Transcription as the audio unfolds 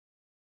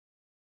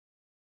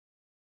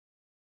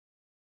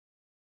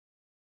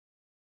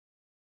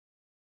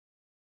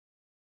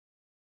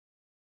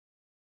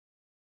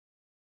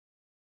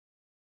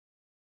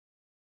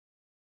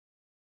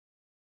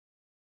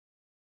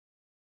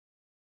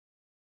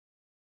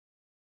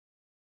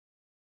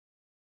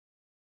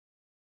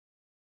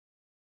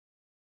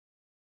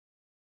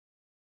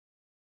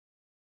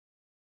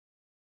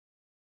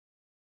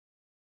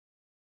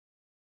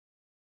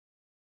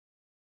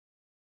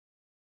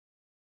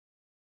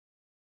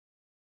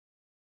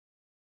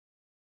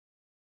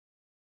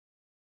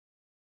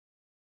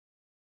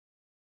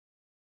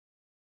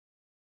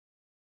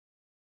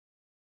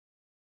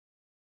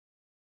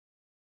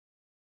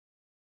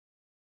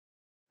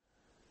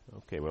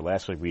Okay, well,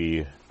 last week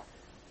we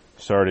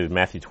started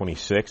Matthew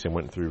 26 and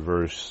went through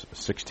verse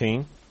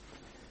 16.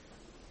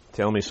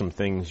 Tell me some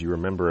things you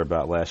remember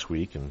about last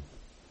week and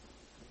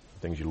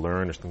things you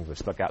learned or things that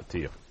stuck out to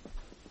you.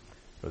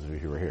 Those of you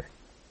who were here.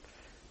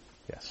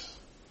 Yes.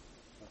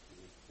 Up to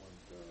this point,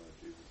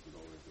 Jesus had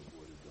always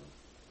avoided the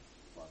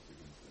plots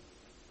against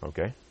him.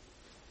 Okay.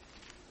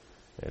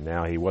 And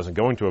now he wasn't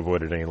going to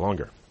avoid it any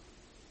longer.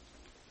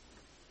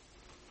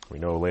 We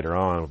know later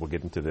on, we'll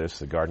get into this,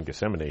 the Garden of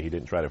Gethsemane, he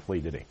didn't try to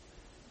flee, did he?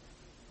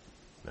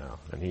 No.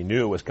 And he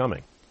knew it was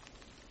coming.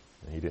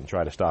 And he didn't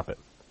try to stop it.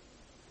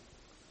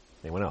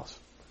 Anyone else?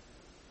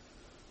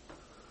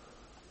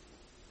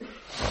 The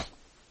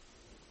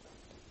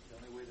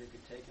only way they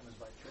could take him is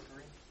by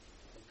trickery.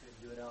 They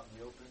couldn't do it out in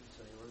the open,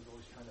 so they were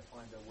always trying to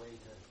find a way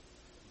to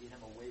get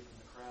him away from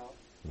the crowd.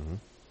 Mm-hmm.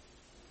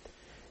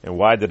 And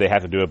why did they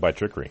have to do it by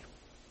trickery?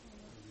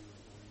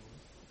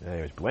 Yeah,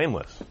 he was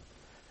blameless.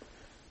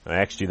 I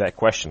asked you that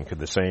question. Could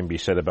the same be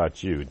said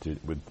about you?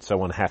 Would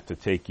someone have to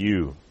take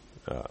you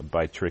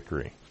by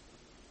trickery?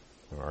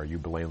 Or are you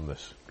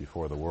blameless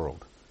before the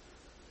world?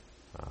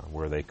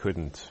 Where they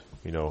couldn't,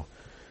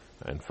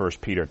 and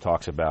First Peter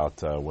talks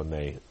about when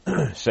they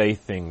say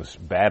things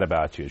bad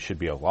about you, it should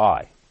be a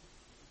lie.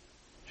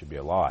 It should be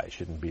a lie. It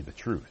shouldn't be the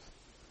truth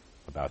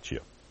about you.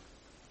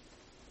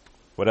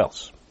 What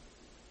else?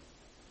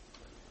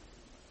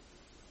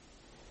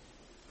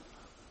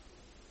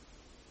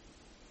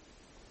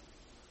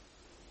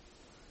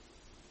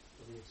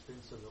 The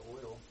expense of the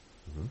oil,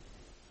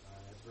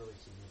 that's really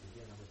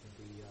significant. I would think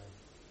we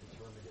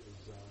determined it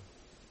was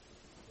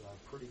a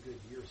pretty good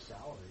year's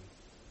salary.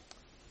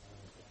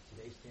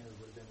 Today's standard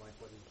would have been like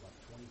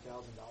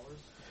 $20,000.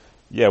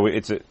 Yeah,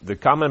 the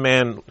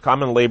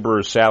common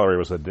laborer's salary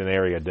was a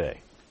denarii a day.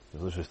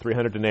 This was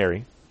 300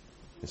 denarii.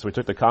 And so we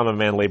took the common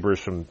man laborers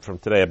from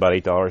today, about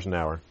 $8 an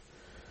hour,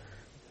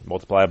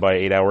 multiplied by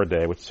 8-hour a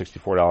day, which is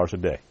 $64 a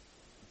day.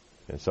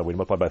 And so we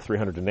multiplied by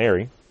 300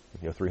 denarii,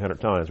 300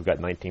 times, we got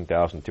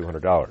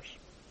 $19,200.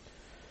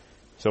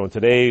 So in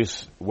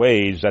today's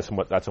wage, that's how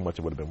much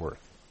it would have been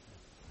worth.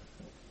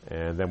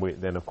 And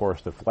then of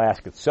course the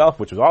flask itself,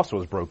 which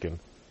was broken,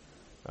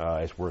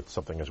 is worth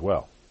something as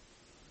well.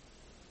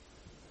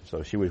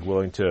 So she was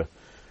willing to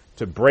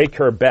break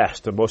her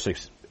best, the most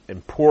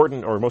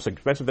important or most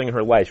expensive thing in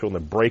her life. She was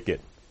willing to break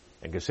it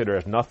and consider it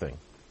as nothing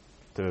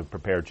to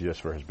prepare Jesus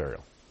for his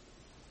burial,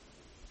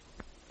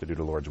 to do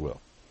the Lord's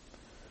will.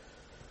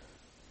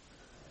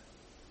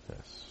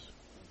 Yes.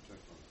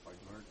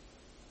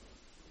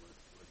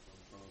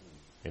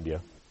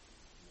 India.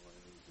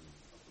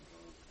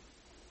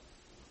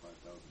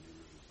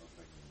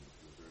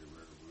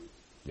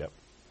 Yep.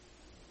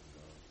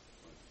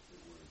 But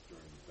it was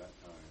during that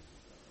time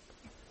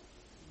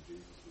when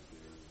Jesus was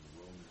there, and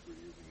the Romans were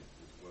using it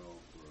as well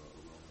for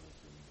aromas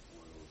and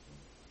oils,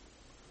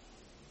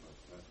 but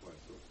that's why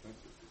it's so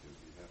expensive, because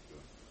you have to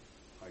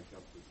hike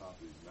up to the top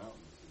of these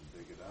mountains and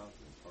dig it out,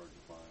 and it's hard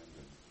to find,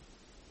 and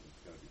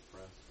it's got to be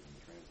pressed and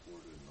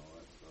transported and all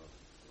that stuff.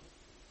 So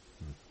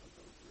I thought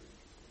that was very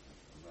interesting.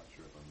 I'm not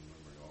sure if I'm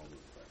remembering all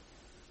those facts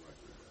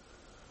correctly, but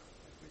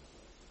I think so.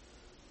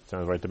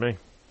 Sounds right to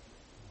me.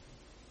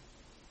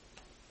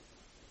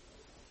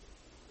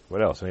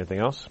 What else? Anything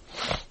else?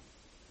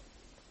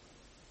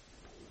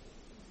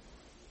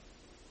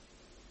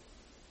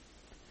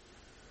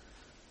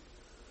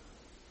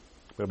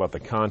 What about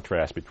the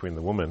contrast between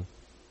the woman,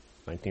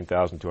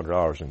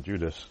 $19,200, and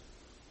Judas,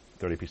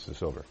 30 pieces of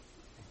silver?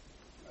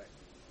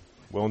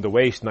 Willing to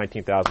waste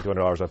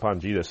 $19,200 upon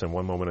Jesus in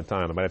one moment in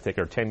time. It might have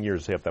taken her 10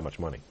 years to save up that much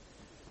money.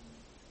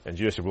 And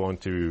Judas is willing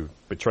to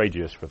betray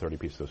Jesus for 30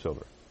 pieces of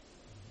silver.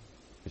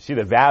 You see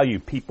the value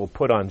people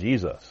put on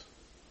Jesus.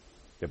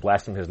 They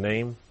blaspheme his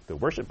name, they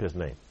worship his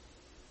name.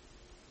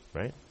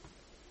 Right?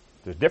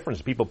 There's a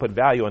difference. People put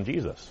value on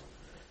Jesus.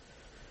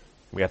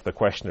 We have to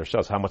question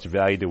ourselves, how much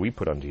value do we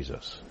put on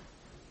Jesus?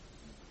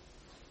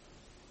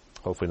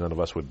 Hopefully none of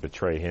us would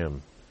betray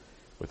him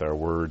with our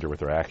words or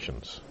with our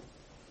actions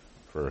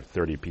for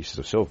 30 pieces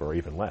of silver or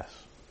even less.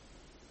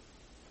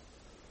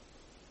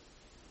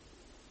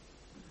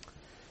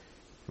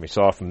 We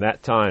saw from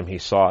that time he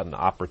sought an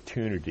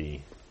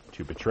opportunity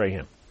to betray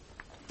him.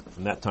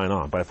 From that time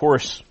on. But of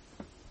course,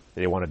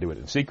 they want to do it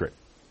in secret,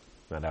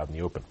 not out in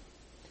the open.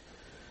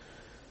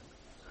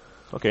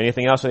 Okay,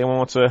 anything else anyone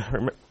wants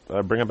to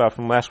bring about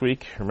from last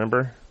week?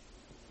 Remember?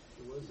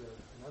 There was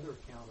another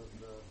account of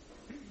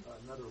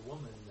another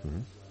woman that was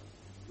in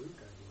Luke,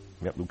 I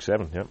believe. Yep, Luke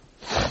 7, yep.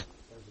 That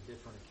was a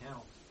different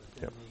account.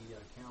 But then the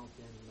account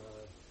in,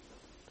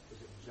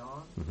 is it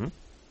John?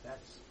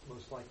 That's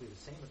most likely the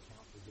same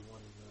account as the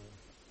one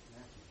in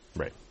Matthew.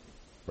 Right.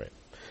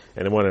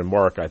 And the one in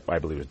Mark, I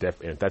believe, is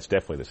that's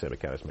definitely the same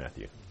account as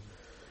Matthew.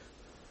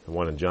 The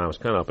one in John was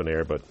kind of up in the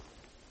air, but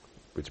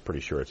it's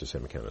pretty sure it's the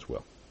same account as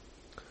well.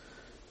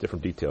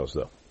 Different details,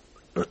 though.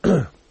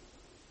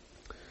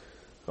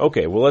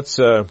 Okay, well, let's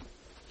start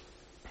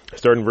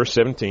in verse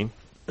 17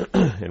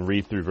 and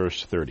read through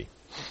verse 30.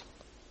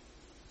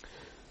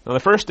 On the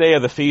first day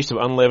of the Feast of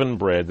Unleavened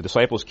Bread, the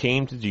disciples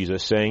came to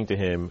Jesus, saying to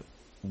him,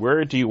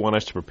 where do you want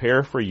us to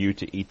prepare for you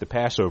to eat the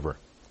Passover?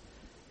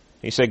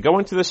 He said, go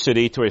into the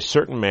city to a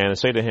certain man and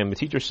say to him, the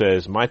teacher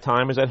says, my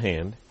time is at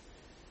hand.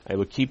 I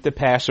will keep the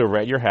Passover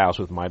at your house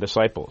with my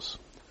disciples.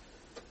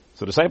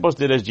 So the disciples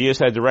did as Jesus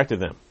had directed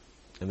them,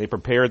 and they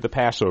prepared the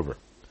Passover.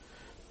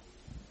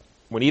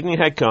 When evening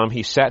had come,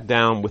 he sat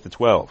down with the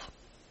 12.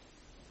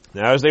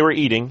 Now as they were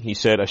eating, he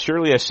said,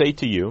 assuredly I say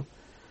to you,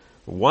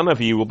 one of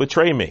you will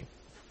betray me.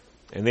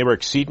 And they were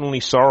exceedingly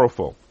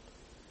sorrowful.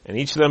 And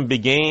each of them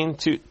began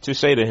to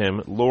say to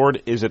him,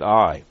 Lord, is it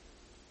I?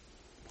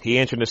 He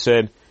answered and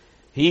said,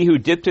 he who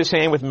dipped his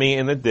hand with me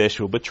in the dish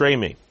will betray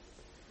me.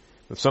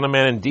 The Son of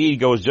Man indeed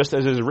goes just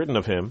as is written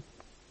of him.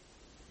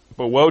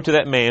 But woe to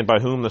that man by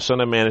whom the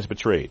Son of Man is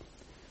betrayed.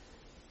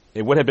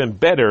 It would have been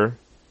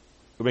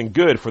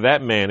good for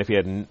that man if he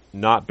had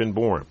not been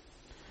born.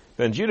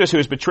 Then Judas, who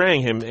was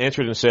betraying him,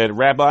 answered and said,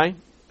 Rabbi,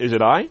 is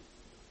it I?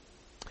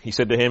 He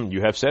said to him,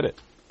 you have said it.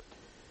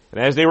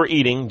 And as they were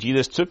eating,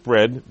 Jesus took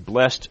bread,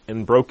 blessed,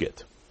 and broke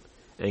it,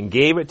 and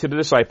gave it to the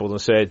disciples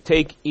and said,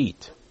 take,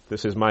 eat,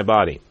 this is my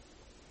body.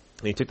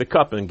 And he took the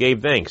cup and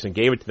gave thanks and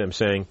gave it to them,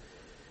 saying,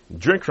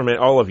 drink from it,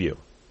 all of you,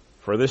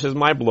 for this is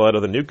my blood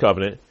of the new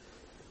covenant,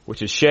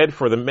 which is shed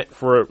for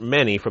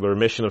many for the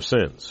remission of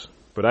sins.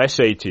 But I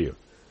say to you,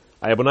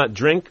 I will not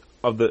drink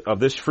of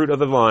this fruit of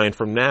the vine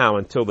from now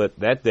until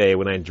that day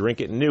when I drink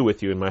it new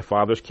with you in my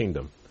Father's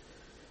kingdom.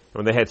 And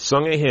when they had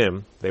sung a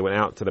hymn, they went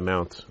out to the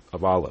Mount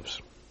of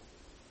Olives.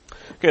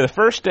 Okay, the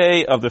first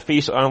day of the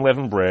Feast of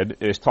Unleavened Bread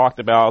is talked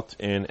about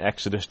in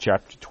Exodus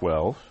chapter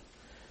 12.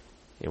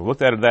 And we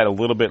looked at that a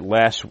little bit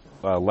last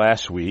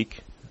week.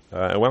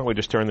 And why don't we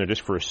just turn there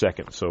just for a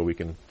second so we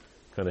can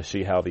kind of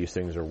see how these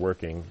things are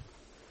working.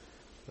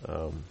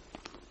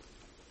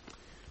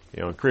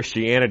 In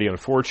Christianity,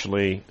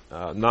 unfortunately,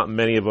 not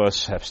many of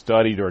us have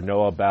studied or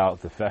know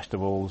about the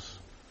festivals.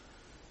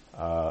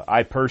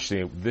 I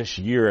personally, this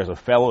year as a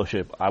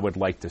fellowship, I would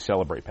like to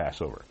celebrate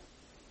Passover.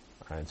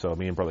 And so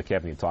me and Brother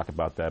Kevin need to talk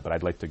about that, but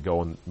I'd like to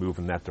go and move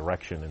in that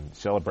direction and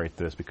celebrate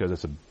this because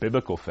it's a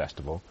biblical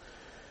festival.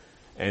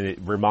 And it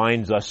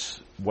reminds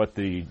us what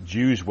the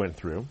Jews went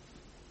through.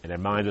 And it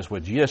reminds us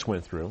what Jesus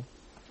went through.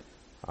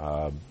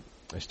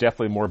 It's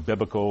definitely more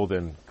biblical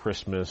than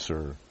Christmas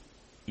or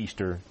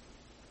Easter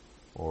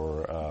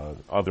or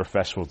other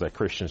festivals that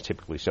Christians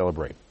typically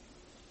celebrate.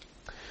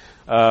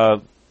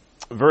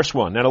 Verse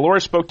 1, Now the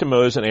Lord spoke to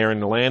Moses and Aaron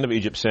in the land of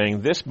Egypt,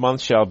 saying, This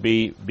month shall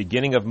be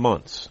beginning of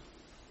months.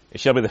 It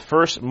shall be the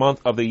first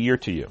month of the year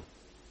to you.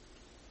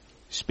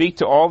 Speak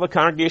to all the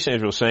congregation of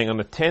Israel, saying, On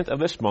the 10th of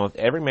this month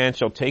every man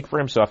shall take for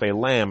himself a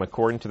lamb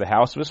according to the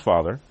house of his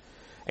father,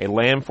 a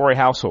lamb for a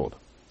household.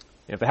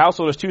 If the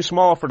household is too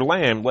small for the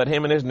lamb, let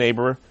him and his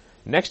neighbor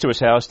next to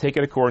his house take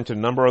it according to the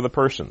number of the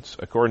persons.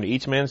 According to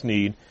each man's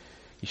need,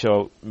 you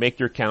shall make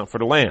your count for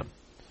the lamb.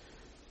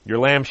 Your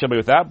lamb shall be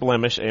without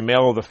blemish, a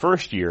male of the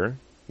first year.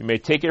 You may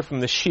take it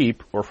from the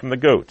sheep or from the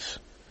goats.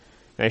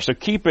 And you shall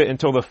keep it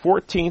until the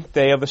 14th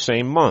day of the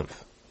same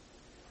month.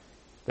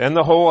 Then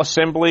the whole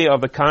assembly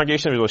of the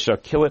congregation of Israel shall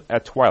kill it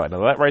at twilight.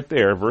 Now that right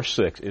there, verse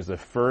 6, is the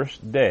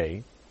first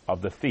day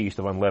of the Feast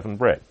of Unleavened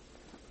Bread.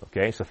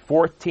 Okay, it's the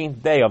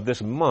 14th day of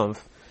this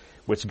month,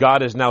 which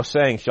God is now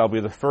saying shall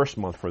be the first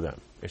month for them.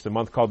 It's the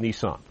month called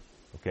Nisan.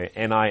 Okay,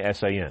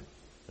 N-I-S-A-N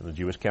in the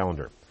Jewish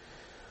calendar.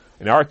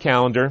 In our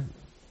calendar,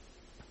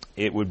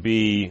 it would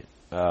be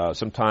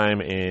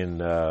sometime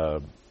in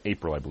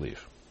April, I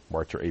believe,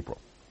 March or April.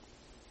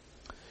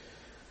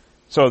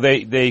 So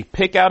they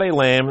pick out a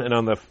lamb, and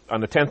on the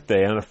 10th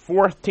day, on the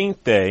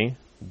 14th day,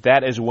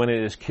 that is when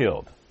it is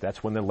killed.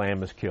 That's when the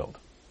lamb is killed.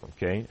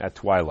 Okay, at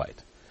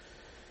twilight.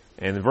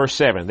 And in verse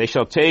 7, they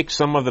shall take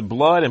some of the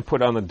blood and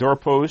put on the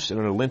doorposts and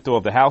on the lintel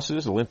of the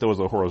houses. The lintel is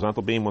a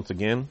horizontal beam, once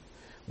again,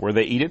 where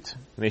they eat it.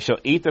 And they shall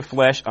eat the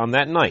flesh on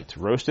that night,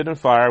 roasted in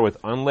fire with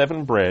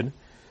unleavened bread,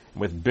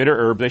 and with bitter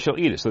herbs they shall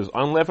eat it. So there's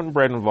unleavened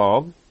bread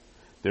involved,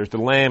 there's the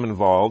lamb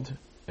involved,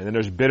 and then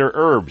there's bitter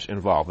herbs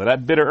involved. Now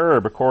that bitter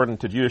herb, according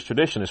to Jewish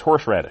tradition, is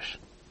horseradish.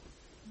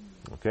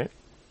 Okay?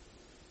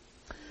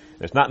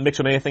 It's not mixed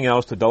with anything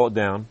else to dull it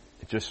down.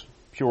 It's just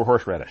pure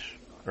horseradish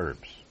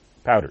herbs,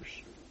 powders.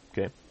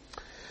 Okay?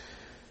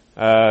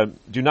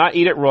 Do not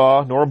eat it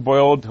raw, nor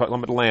boiled,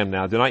 lump of lamb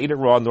now. Do not eat it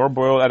raw, nor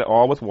boiled at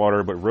all with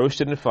water, but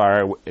roasted in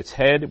fire, its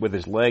head with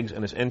its legs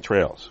and its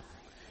entrails.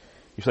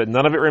 You shall let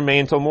none of it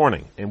remain until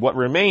morning. And what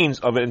remains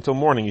of it until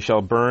morning you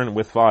shall burn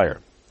with fire.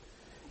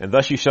 And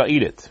thus you shall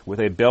eat it,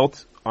 with a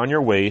belt on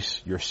your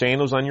waist, your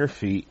sandals on your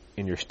feet,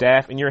 and your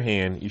staff in your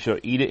hand. You shall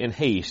eat it in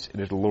haste.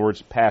 It is the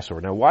Lord's Passover.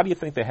 Now, why do you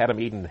think they had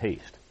them eaten in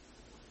haste?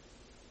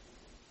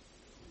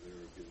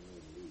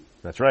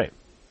 That's right.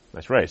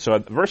 That's right. So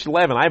verse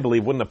 11, I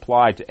believe, wouldn't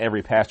apply to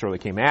every Passover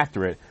that came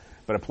after it,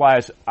 but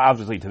applies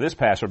obviously to this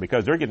Passover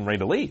because they're getting ready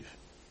to leave.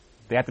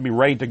 They have to be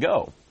ready to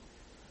go.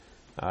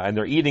 And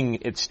they're eating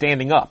it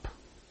standing up,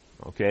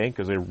 okay,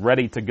 because they're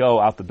ready to go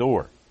out the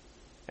door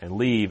and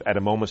leave at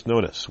a moment's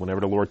notice whenever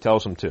the Lord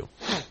tells them to.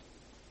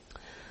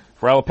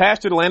 For I will pass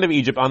through the land of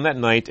Egypt on that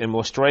night and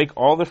will strike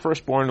all the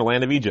firstborn in the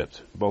land of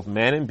Egypt, both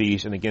man and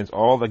beast, and against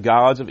all the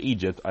gods of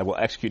Egypt I will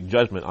execute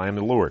judgment. I am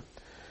the Lord.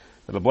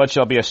 The blood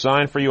shall be a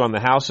sign for you on the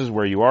houses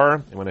where you are,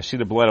 and when I see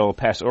the blood I will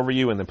pass over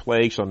you, and the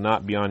plague shall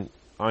not be on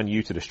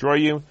you to destroy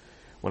you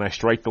when I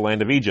strike the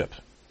land of Egypt.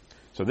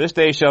 So this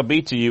day shall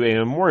be to you a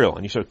memorial,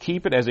 and you shall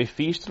keep it as a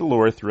feast to the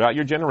Lord throughout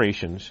your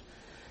generations.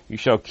 You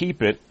shall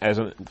keep it as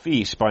a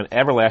feast by an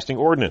everlasting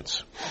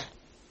ordinance.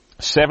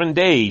 7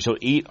 days you shall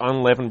eat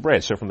unleavened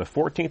bread. So from the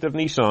 14th of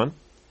Nisan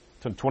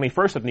to the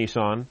 21st of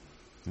Nisan,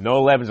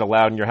 no leaven is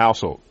allowed in your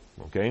household.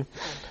 Okay?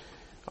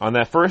 On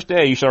that first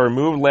day you shall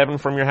remove leaven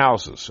from your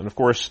houses. And of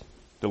course,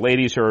 the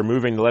ladies who are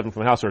removing the leaven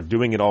from the house are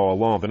doing it all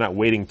alone. They're not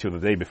waiting till the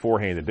day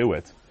beforehand to do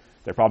it.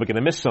 They're probably going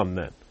to miss some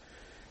then.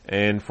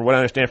 And from what I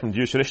understand from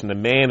Jewish tradition, the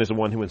man is the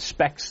one who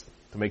inspects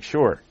to make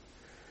sure.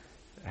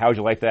 How would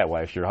you like that,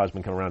 wife? Your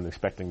husband come around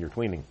inspecting your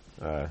cleaning,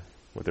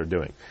 what they're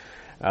doing.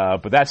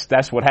 But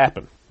that's what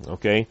happened,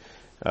 okay,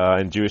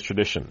 in Jewish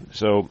tradition.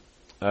 So,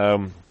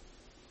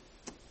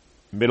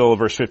 middle of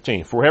verse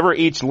 15. For whoever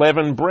eats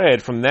leavened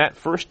bread from that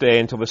first day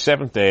until the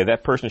seventh day,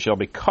 that person shall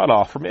be cut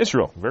off from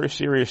Israel. Very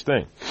serious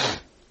thing.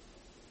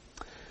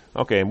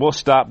 Okay, and we'll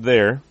stop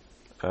there,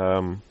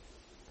 and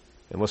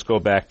let's go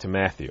back to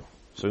Matthew.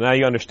 So now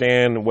you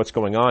understand what's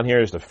going on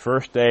here. Is the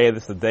first day.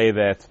 This is the day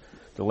that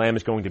the lamb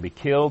is going to be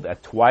killed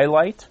at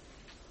twilight.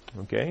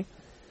 Okay?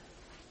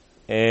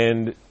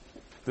 And the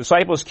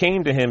disciples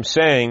came to him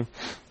saying,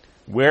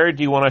 where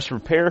do you want us to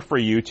prepare for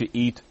you to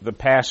eat the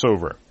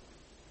Passover?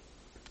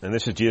 And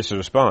this is Jesus'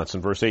 response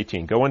in verse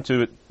 18. Go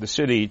into the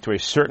city to a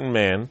certain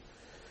man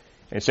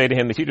and say to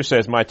him, the teacher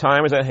says, my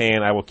time is at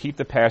hand. I will keep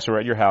the Passover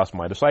at your house,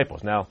 my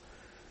disciples. Now,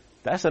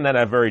 that's not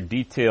a very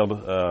detailed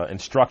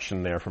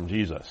instruction there from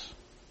Jesus.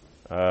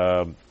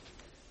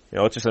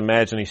 Let's just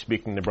imagine he's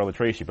speaking to Brother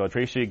Tracy. Brother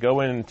Tracy,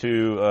 go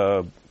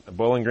into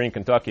Bowling Green,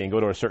 Kentucky, and go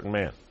to a certain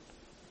man.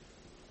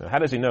 Now, how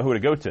does he know who to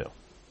go to?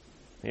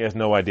 He has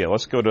no idea.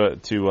 Let's go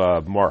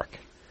to Mark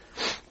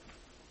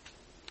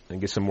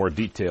and get some more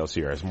details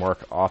here, as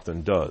Mark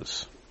often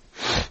does.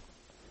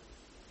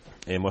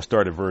 And we'll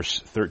start at verse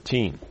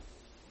 13.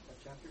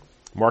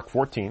 Mark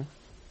 14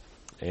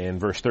 and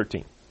verse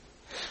 13.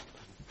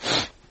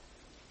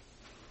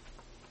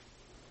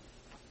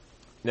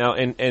 Now,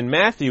 in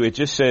Matthew, it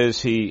just says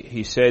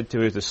he said to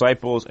his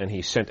disciples, and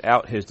he sent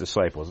out his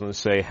disciples. It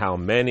doesn't say how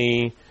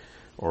many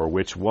or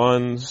which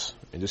ones.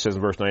 It just says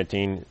in verse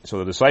 19, so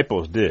the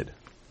disciples did.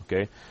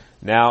 Okay.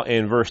 Now,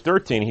 in verse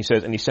 13, he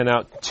says, and he sent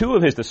out 2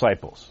 of his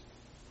disciples.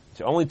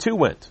 So only 2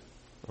 went.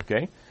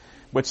 Okay.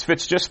 Which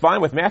fits just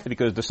fine with Matthew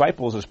because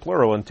disciples is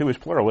plural and 2 is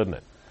plural, isn't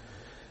it?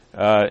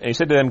 And he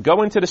said to them,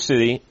 go into the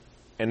city,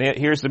 and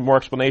here's the more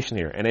explanation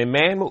here. And a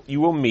man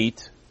will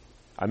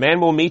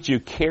meet you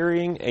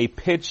carrying a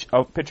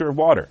pitcher of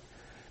water.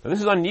 Now,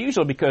 this is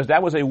unusual because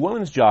that was a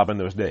woman's job in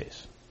those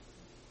days.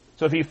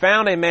 So if you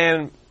found a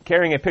man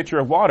carrying a pitcher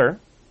of water,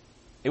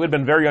 it would have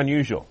been very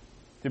unusual.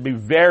 There'd be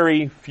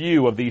very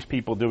few of these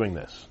people doing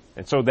this.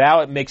 And so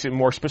now it makes it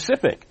more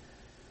specific.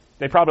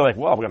 They probably like,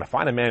 well, we're going to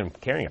find a man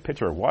carrying a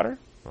pitcher of water?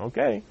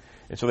 Okay.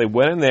 And so they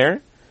went in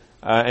there,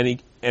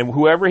 and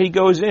whoever he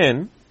goes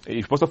in,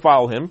 you're supposed to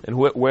follow him, and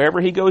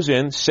wherever he goes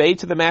in, say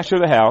to the master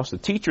of the house, the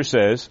teacher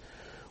says,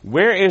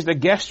 where is the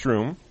guest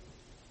room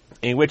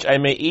in which I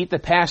may eat the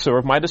Passover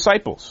of my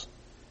disciples?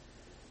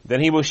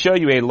 Then he will show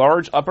you a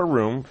large upper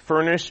room,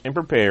 furnished and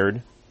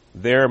prepared.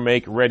 There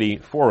make ready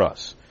for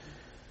us.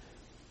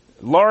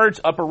 Large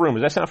upper room.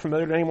 Does that sound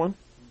familiar to anyone?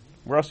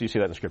 Where else do you see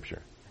that in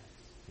Scripture?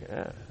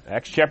 Yeah.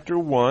 Acts chapter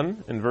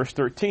 1 and verse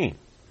 13.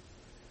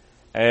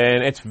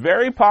 And it's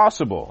very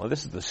possible,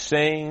 this is the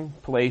same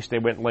place they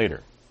went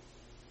later.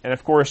 And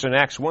of course in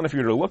Acts 1, if you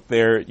were to look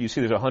there, you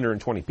see there's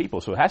 120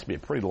 people, so it has to be a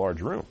pretty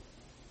large room.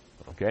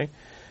 Okay?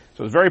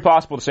 So it's very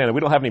possible to say that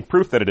we don't have any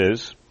proof that it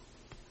is,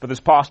 but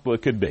it's possible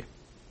it could be.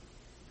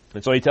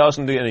 And so he tells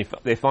them,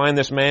 they find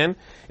this man.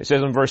 It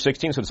says in verse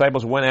 16, so the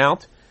disciples went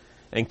out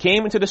and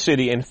came into the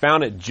city and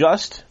found it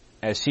just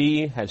as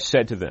he had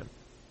said to them.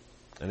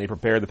 And they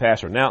prepared the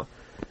Passover. Now,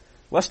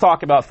 let's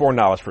talk about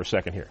foreknowledge for a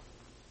second here.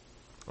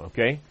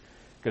 Okay?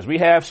 Because we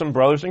have some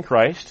brothers in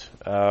Christ,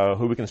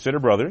 who we consider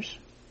brothers,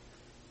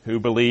 who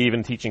believe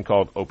in teaching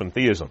called open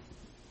theism.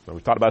 So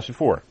we've talked about this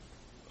before.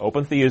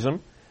 Open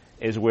theism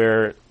is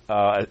where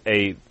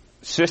a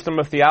system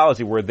of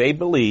theology where they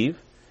believe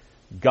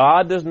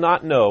God does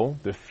not know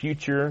the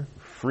future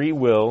free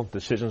will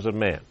decisions of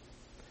man.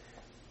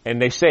 And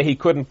they say he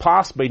couldn't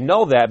possibly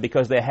know that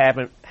because they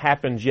haven't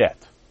happened yet.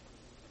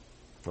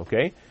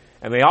 Okay?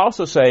 And they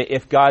also say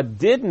if God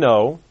did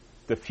know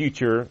the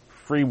future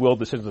free will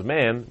decisions of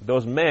man,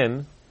 those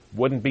men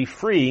wouldn't be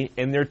free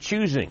in their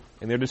choosing,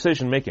 in their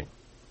decision making.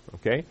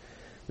 Okay?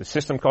 The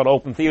system called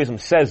open theism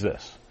says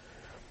this.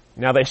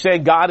 Now they say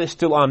God is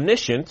still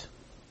omniscient,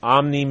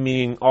 omni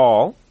meaning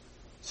all,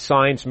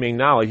 science meaning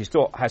knowledge. He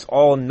still has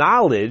all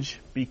knowledge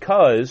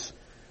because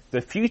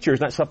the future is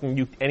not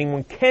something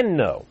anyone can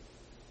know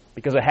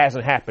because it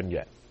hasn't happened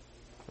yet.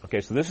 Okay,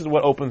 so this is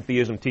what open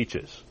theism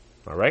teaches.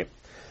 All right?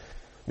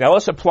 Now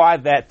let's apply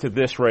that to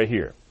this right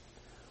here.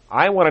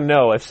 I want to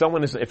know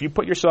if you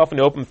put yourself in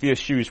the open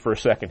theist shoes for a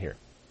second here,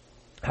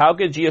 how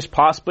could Jesus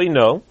possibly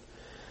know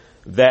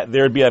that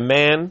there'd be a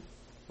man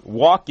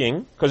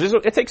walking, because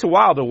it takes a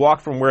while to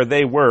walk from where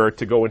they were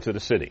to go into the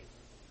city.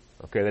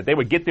 Okay, that they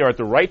would get there at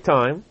the right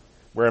time,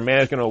 where a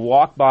man is going to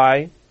walk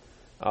by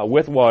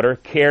with water,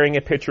 carrying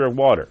a pitcher of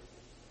water.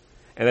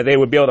 And that they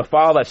would be able to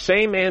follow that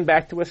same man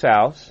back to his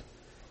house,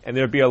 and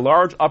there would be a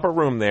large upper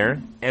room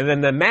there, and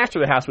then the master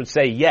of the house would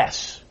say,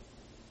 yes,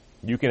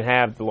 you can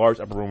have the large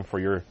upper room for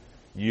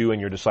you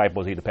and your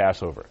disciples eat the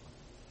Passover.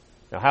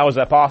 Now, how is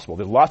that possible?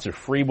 There's lots of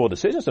free will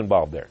decisions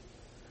involved there.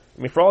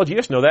 I mean, for all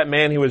Jesus know, that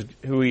man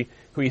who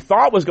he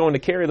thought was going to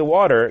carry the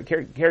water,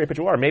 carry a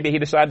pitcher of water, maybe he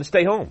decided to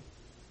stay home.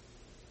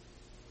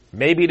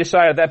 Maybe he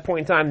decided at that point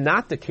in time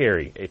not to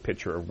carry a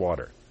pitcher of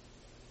water.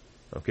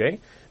 Okay?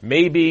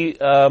 Maybe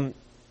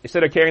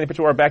instead of carrying the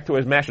pitcher of water back to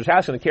his master's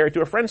house, he's going to carry it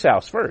to a friend's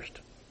house first.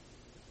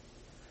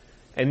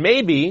 And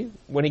maybe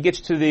when he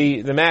gets to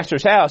the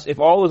master's house, if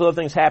all those other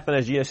things happen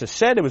as Jesus has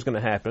said it was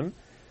going to happen,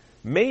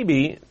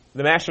 maybe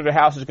the master of the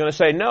house is going to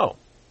say, no,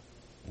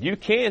 you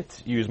can't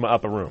use my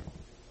upper room.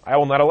 I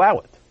will not allow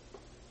it.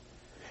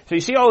 So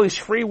you see all these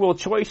free will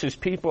choices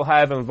people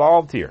have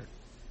involved here.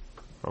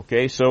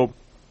 Okay, so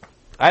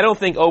I don't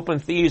think open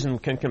theism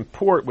can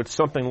comport with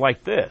something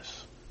like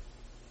this.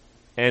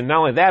 And not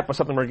only that, but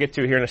something we're going to get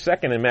to here in a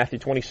second in Matthew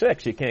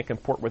 26, you can't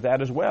comport with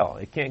that as well.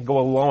 It can't go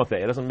along with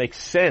it. It doesn't make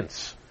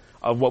sense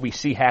of what we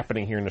see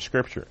happening here in the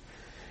Scripture.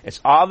 It's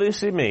obvious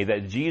to me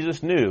that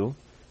Jesus knew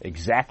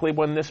exactly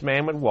when this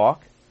man would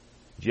walk.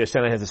 Jesus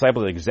sent his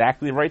disciples at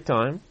exactly the right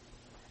time.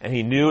 And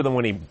he knew that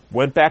when he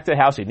went back to the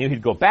house, he knew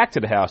he'd go back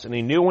to the house. And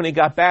he knew when he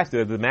got back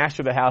there, the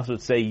master of the house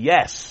would say,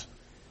 yes,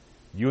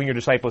 you and your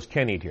disciples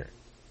can eat here.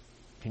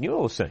 He knew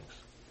all those things.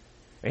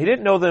 And he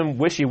didn't know them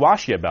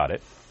wishy-washy about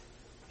it.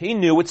 He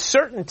knew with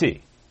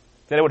certainty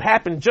that it would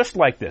happen just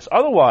like this.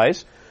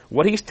 Otherwise,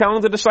 what he's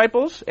telling the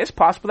disciples, it's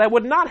possible that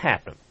would not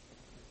happen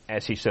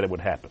as he said it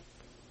would happen.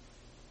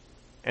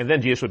 And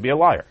then Jesus would be a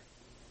liar,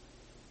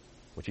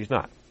 which he's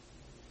not.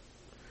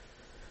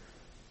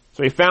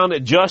 So he found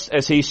it just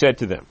as he said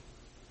to them.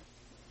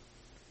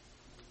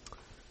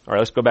 All right,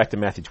 let's go back to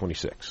Matthew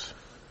 26.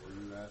 Were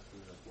you asking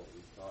us what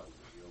we thought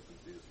the open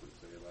theist would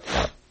say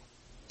about it?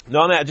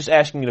 No, I'm not just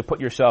asking you to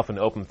put yourself in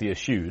the open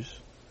theist's shoes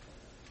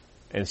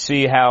and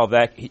see how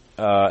that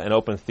an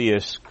open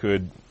theist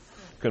could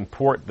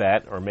comport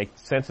that or make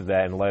sense of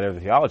that in light of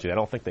the theology. I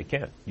don't think they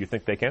can. You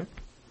think they can?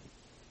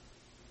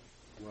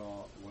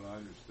 Well, what I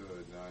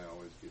understood, and I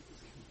always get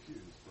this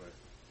confused, but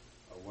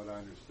what I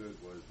understood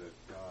was that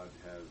God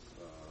has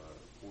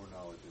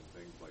foreknowledge in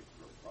things like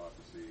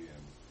prophecy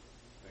and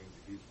things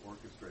that he's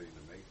orchestrating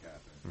to make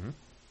happen. Mm-hmm.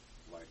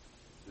 Like,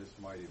 this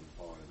might even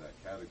fall into that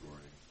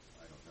category,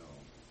 I don't know,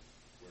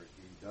 where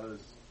he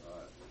does,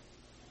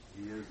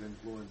 he is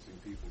influencing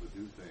people to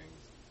do things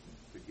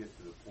to get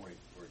to the point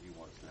where he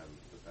wants to have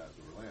the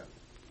Passover lamb,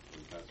 or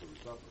the Passover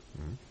supper.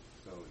 Mm-hmm.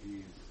 So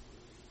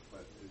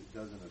but it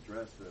doesn't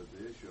address the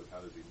issue of how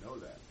does he know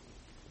that.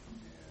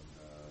 And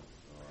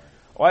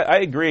Well, I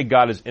agree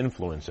God is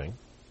influencing.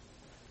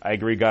 I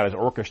agree God is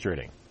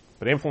orchestrating.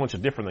 But influence is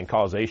different than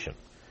causation.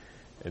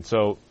 And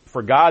so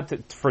for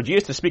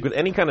Jesus to speak with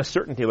any kind of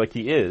certainty like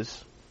he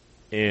is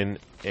in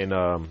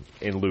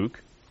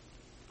Luke,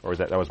 or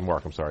that was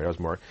Mark, I'm sorry, that was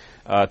Mark,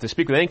 to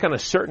speak with any kind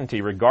of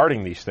certainty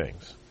regarding these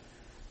things,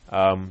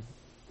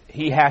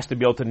 he has to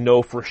be able to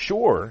know for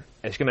sure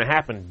it's going to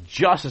happen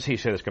just as he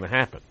said it's going to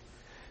happen.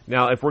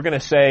 Now, if we're going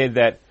to say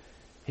that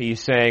he's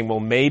saying, well,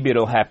 maybe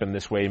it'll happen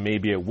this way,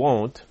 maybe it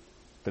won't,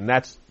 then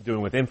that's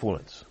doing with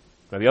influence.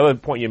 Now, the other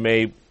point you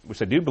made,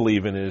 which I do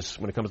believe in, is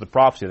when it comes to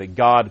prophecy, that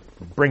God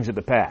brings it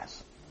to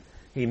pass.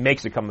 He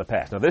makes it come to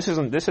pass. Now, this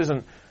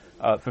isn't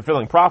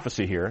fulfilling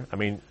prophecy here. I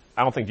mean,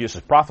 I don't think Jesus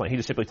is prophesying. He's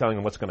just simply telling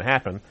them what's going to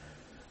happen.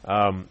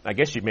 I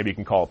guess maybe you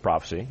can call it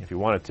prophecy if you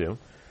wanted to.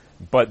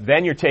 But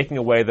then you're taking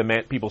away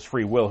people's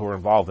free will who are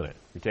involved in it.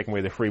 You're taking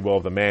away the free will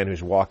of the man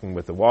who's walking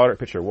with the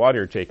pitcher of water.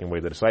 You're taking away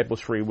the disciples'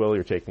 free will.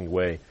 You're taking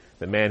away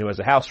the man who has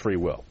a house free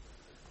will.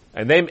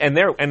 And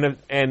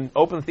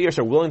open theists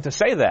are willing to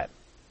say that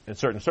in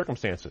certain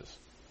circumstances.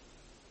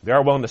 They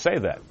are willing to say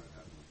that.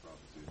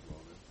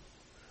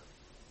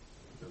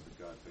 doesn't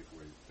God take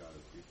away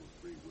people's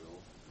free will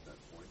at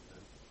that point then?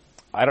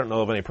 I don't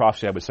know of any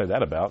prophecy I would say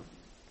that about.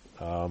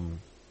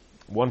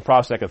 One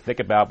prophecy I could think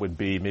about would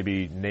be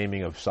maybe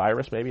naming of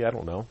Cyrus, maybe, I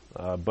don't know.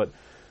 But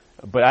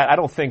I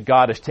don't think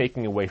God is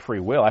taking away free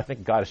will. I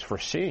think God is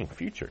foreseeing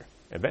future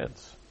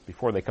events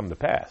before they come to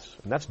pass.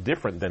 And that's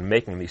different than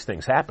making these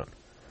things happen.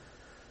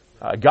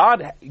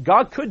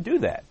 God could do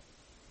that.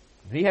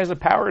 He has the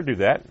power to do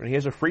that, and he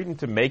has the freedom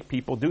to make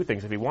people do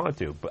things if he wanted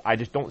to. But I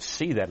just don't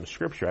see that in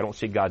Scripture. I don't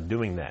see God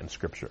doing that in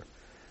Scripture.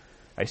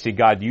 I see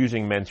God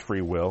using men's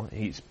free will.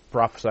 He's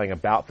prophesying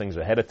about things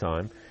ahead of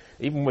time.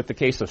 Even with the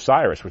case of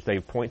Cyrus, which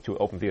they point to,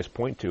 open theists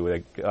point to,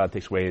 that God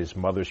takes away his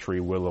mother's free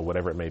will or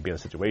whatever it may be in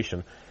the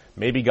situation.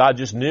 Maybe God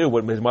just knew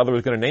what his mother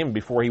was going to name him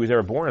before he was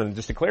ever born and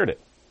just declared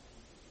it.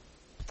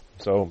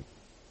 So,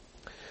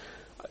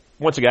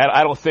 once again,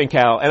 I don't think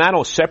and I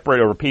don't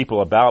separate over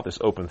people about this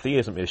open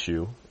theism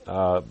issue,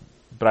 but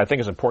I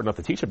think it's important enough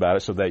to teach about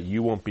it so that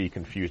you won't be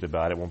confused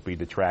about it, won't be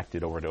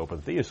detracted over to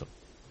open theism.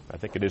 I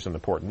think it is an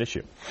important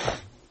issue.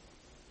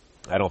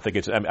 I don't think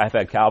it's. I've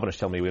had Calvinists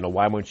tell me,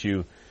 why won't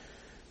you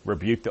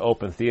rebuke the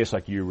open theists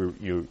like you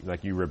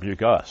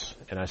rebuke us?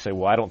 And I say,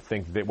 well, I don't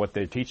think that what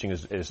they're teaching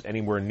is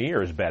anywhere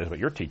near as bad as what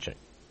you're teaching.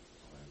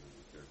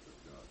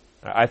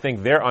 I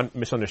think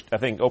I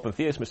think open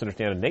theists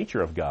misunderstand the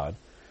nature of God,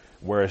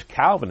 whereas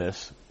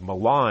Calvinists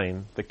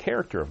malign the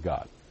character of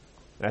God.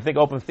 And I think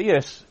open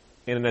theists,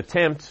 in an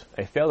attempt,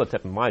 a failed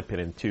attempt in my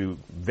opinion, to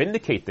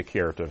vindicate the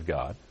character of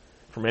God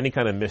from any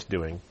kind of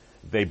misdoing,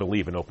 they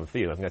believe in open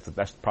theism. I think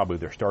that's probably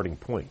their starting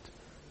point,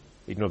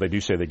 even though they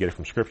do say they get it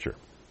from Scripture.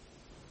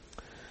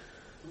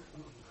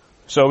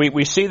 So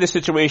we see the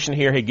situation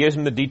here. He gives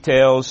them the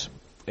details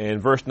in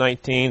verse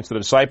 19. So the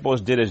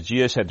disciples did as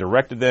Jesus had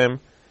directed them,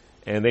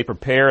 and they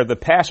prepared the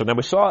Passover. Now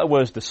we saw it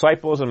was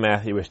disciples in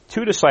Matthew, it was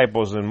 2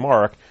 disciples in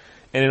Mark,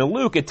 and in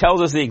Luke it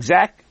tells us the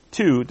exact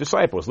 2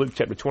 disciples. Luke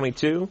chapter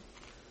 22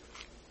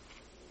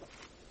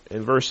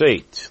 and verse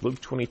 8.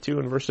 Luke 22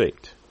 and verse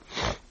 8.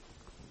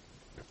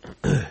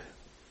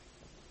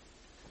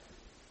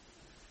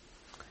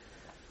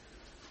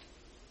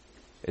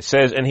 It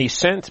says, and he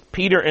sent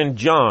Peter and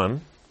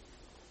John,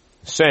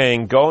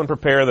 saying, go and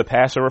prepare the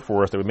Passover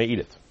for us that we may eat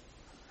it.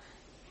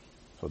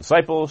 So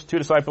disciples, 2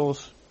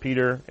 disciples,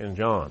 Peter and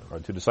John are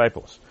 2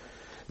 disciples.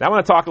 Now I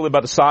want to talk a little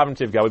about the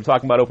sovereignty of God. We've been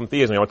talking about open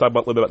theism. I want to talk a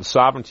little bit about the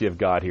sovereignty of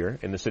God here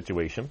in this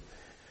situation.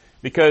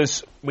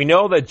 Because we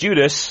know that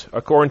Judas,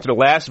 according to the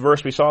last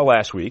verse we saw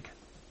last week,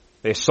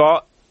 he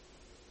sought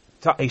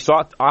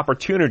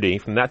opportunity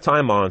from that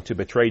time on to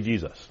betray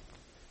Jesus.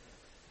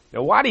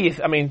 Now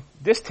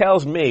this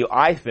tells me,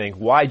 I think,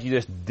 why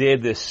Jesus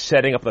did this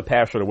setting up the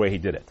Passover the way he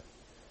did it.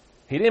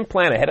 He didn't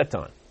plan ahead of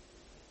time.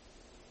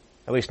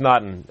 At least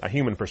not in a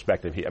human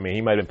perspective. He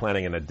might have been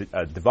planning in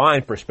a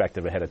divine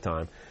perspective ahead of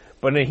time.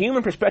 But in a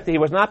human perspective, he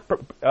was not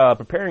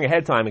preparing ahead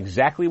of time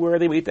exactly where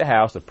they would eat the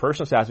house, the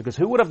person's house, because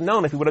who would have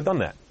known if he would have done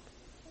that?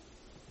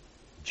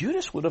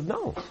 Judas would have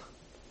known.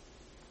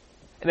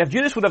 And if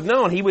Judas would have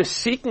known he was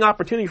seeking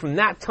opportunity from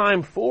that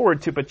time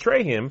forward to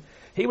betray him,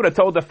 he would have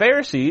told the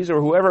Pharisees or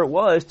whoever it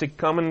was to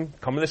come in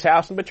this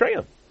house and betray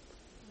him.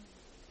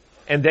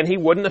 And then he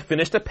wouldn't have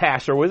finished the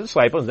Passover with his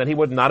disciples, and then he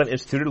would not have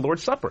instituted the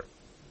Lord's Supper.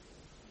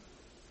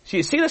 So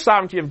you see the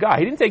sovereignty of God.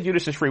 He didn't take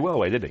Judas' free will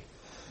away, did he?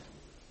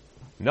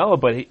 No,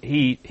 but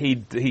he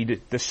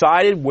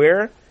decided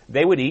where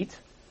they would eat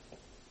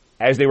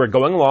as they were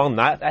going along,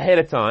 not ahead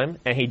of time,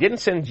 and he didn't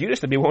send Judas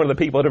to be one of the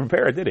people to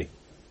prepare it, did he?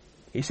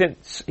 He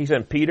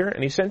sent Peter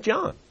and he sent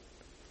John.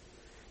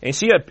 And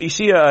you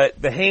see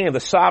the hand of the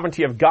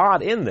sovereignty of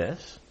God in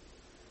this,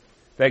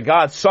 that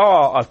God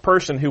saw a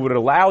person who would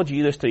allow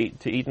Jesus to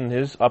eat in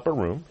his upper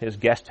room, his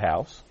guest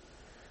house,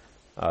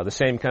 the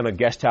same kind of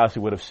guest house he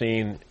would have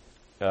seen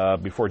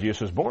before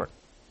Jesus was born.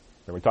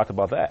 And we talked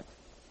about that.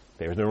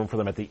 There was no room for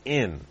them at the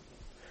inn,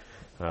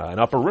 an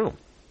upper room.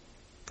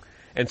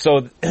 And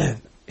so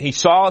he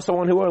saw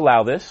someone who would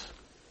allow this.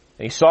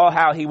 And he saw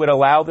how he would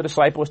allow the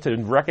disciples to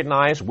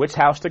recognize which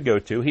house to go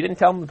to. He didn't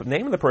tell them the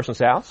name of the person's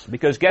house,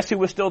 because guess who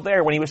was still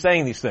there when he was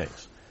saying these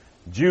things?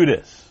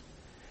 Judas.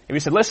 If he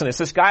said, listen, it's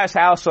this guy's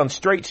house on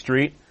Straight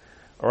Street,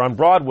 or on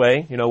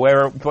Broadway,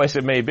 wherever place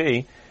it may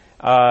be,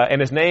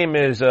 and his name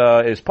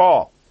is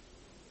Paul.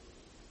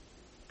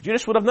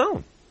 Judas would have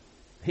known.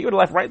 He would have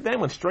left right then,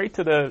 went straight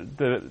to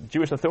the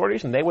Jewish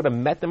authorities, and they would have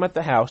met them at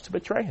the house to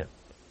betray him.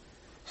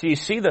 So you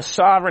see the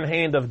sovereign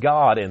hand of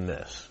God in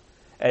this.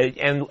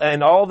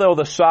 And although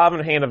the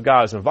sovereign hand of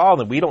God is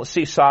involved in it, we don't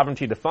see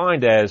sovereignty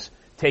defined as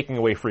taking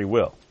away free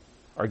will,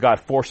 or God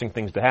forcing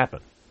things to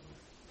happen.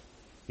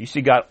 You see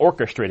God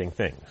orchestrating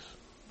things.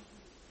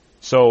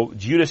 So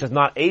Judas is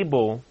not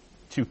able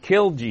to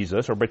kill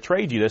Jesus or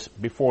betray Jesus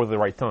before the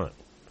right time.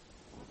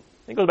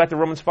 It goes back to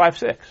Romans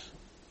 5:6.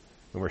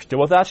 When we're still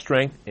without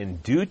strength, in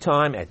due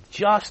time, at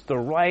just the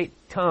right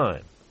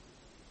time,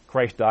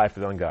 Christ died for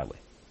the ungodly.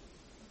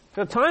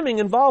 So timing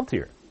involved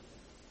here.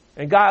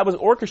 And God was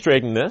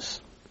orchestrating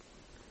this,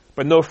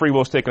 but no free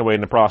will is taken away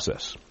in the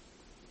process.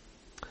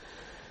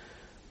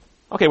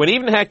 Okay, when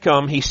evening had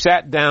come, he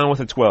sat down with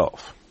the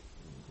 12.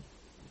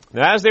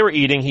 Now as they were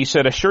eating, he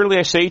said, assuredly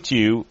I say to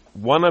you,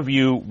 one of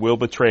you will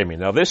betray me.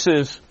 Now this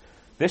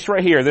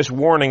right here, this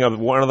warning of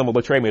one of them will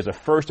betray me is the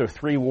first of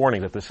 3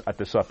 warnings at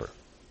this supper.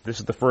 This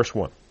is the first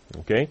one.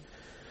 Okay?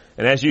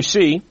 And as you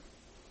see,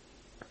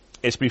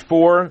 it's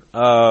before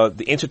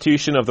the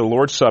institution of the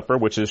Lord's Supper,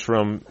 which is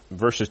from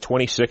verses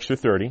 26 through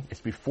 30.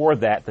 It's before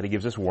that he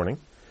gives this warning.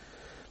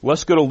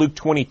 Let's go to Luke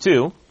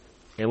 22,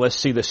 and let's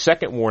see the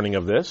second warning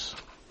of this.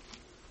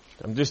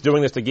 I'm just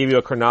doing this to give you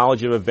a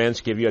chronology of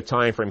events, give you a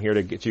time frame here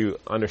to get you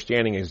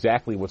understanding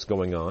exactly what's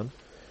going on.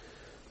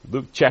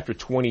 Luke chapter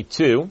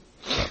 22.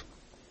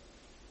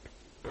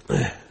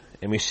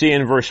 And we see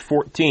in verse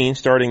 14,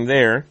 starting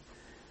there,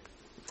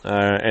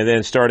 and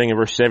then starting in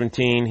verse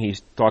 17, he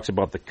talks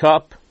about the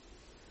cup,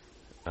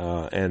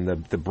 and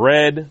the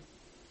bread,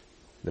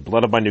 the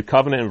blood of my new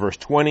covenant in verse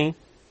 20.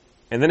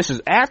 And then this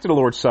is after the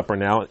Lord's Supper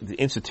now, the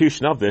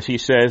institution of this. He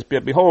says,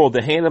 behold,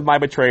 the hand of my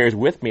betrayer is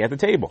with me at the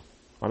table,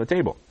 on the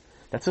table.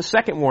 That's the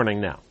second warning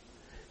now.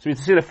 So you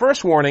see the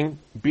first warning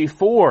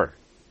before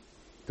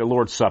the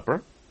Lord's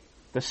Supper,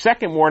 the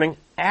second warning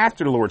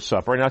after the Lord's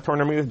Supper. Now turn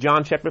to me with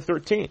John chapter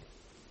 13.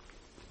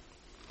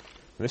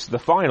 This is the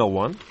final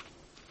one.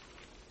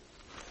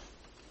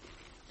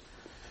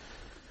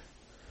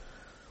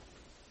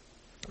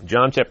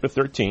 John chapter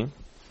 13,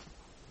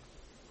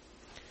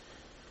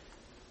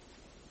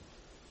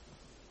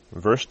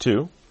 verse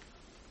 2.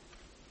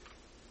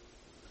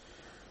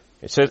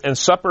 It says, and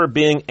supper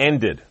being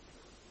ended.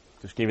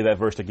 Just give you that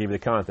verse to give you the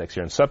context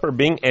here. And supper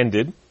being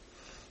ended,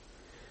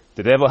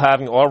 the devil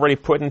having already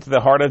put into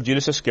the heart of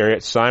Judas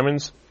Iscariot,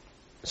 Simon's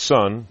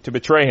son, to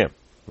betray him.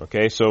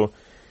 Okay, so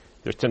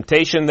there's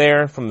temptation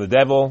there from the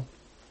devil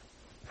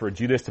for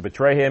Judas to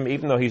betray him,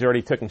 even though he's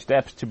already taken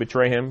steps to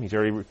betray him. He's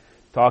already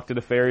talked to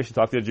the Pharisees,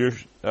 talked to the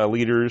Jewish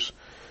leaders.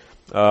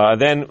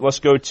 Then let's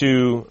go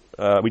to,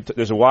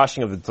 there's a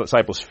washing of the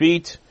disciples'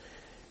 feet.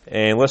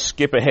 And let's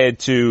skip ahead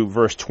to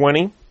verse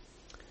 20.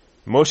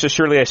 Most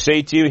assuredly I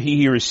say to you,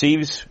 he who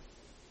receives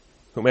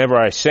whomever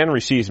I send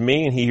receives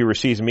me, and he who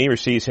receives me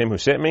receives him who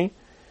sent me.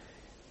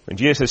 When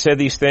Jesus had said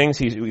these things,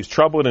 he was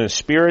troubled in his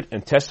spirit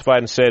and testified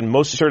and said,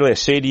 most assuredly I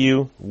say to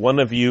you, one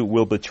of you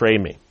will betray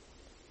me.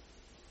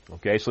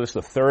 Okay, so this is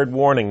the third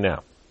warning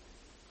now.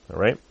 All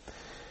right?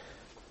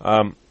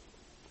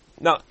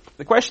 Now,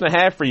 the question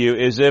I have for you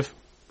is if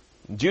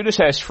Judas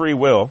has free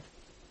will,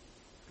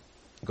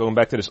 going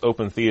back to this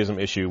open theism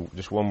issue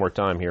just one more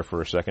time here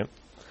for a second.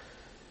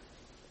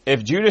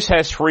 If Judas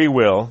has free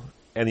will,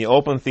 and the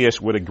open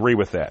theists would agree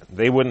with that,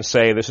 they wouldn't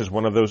say this is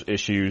one of those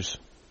issues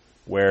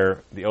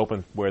where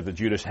the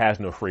Judas has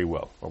no free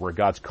will, or where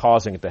God's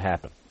causing it to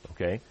happen.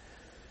 Okay?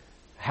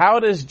 How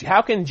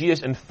can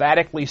Jesus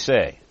emphatically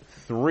say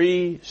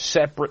 3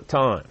 separate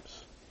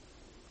times,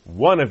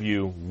 one of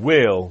you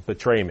will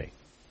betray me?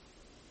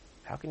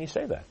 How can you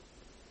say that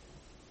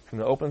from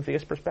the open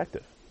theist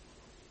perspective?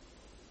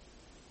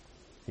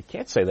 You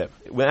can't say that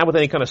not with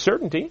any kind of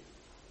certainty.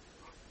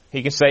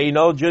 He can say,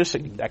 Judas,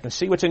 I can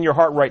see what's in your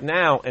heart right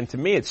now, and to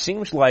me it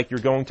seems like you're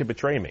going to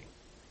betray me.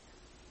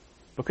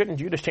 But couldn't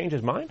Judas change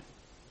his mind?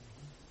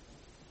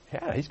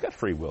 Yeah, he's got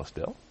free will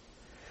still.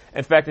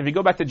 In fact, if you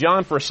go back to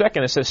John for a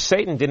second, it says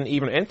Satan didn't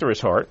even enter his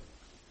heart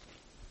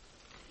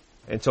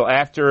until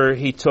after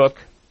he took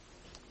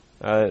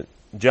John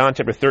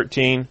chapter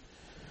 13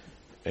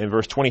 and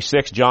verse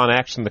 26. John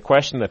asks him the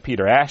question that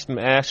Peter asked him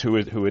to ask, who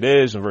it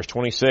is. In verse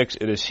 26,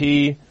 it is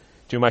he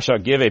to whom I shall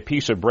give a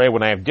piece of bread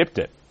when I have dipped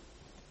it.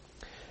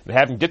 And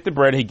having dipped the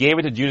bread, he gave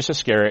it to Judas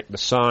Iscariot, the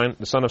son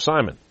of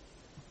Simon.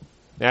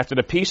 And after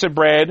the piece of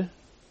bread,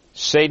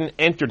 Satan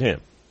entered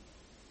him.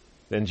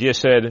 Then Jesus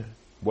said,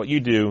 what you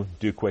do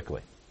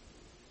quickly.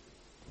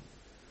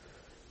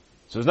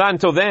 So it's not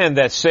until then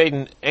that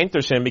Satan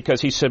enters him because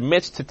he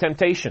submits to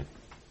temptation.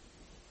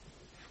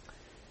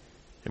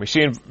 And we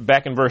see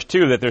back in verse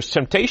 2 that there's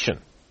temptation.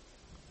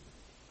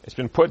 It's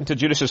been put into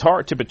Judas'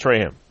 heart to betray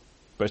him.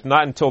 But it's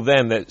not until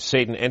then that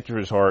Satan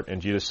enters his heart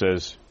and Jesus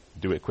says,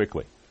 do it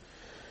quickly.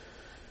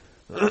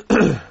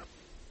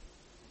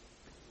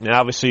 Now,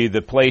 obviously,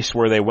 the place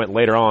where they went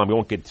later on, we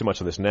won't get too much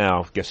of this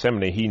now,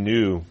 Gethsemane, he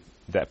knew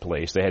that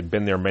place. They had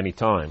been there many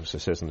times, it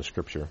says in the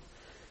Scripture.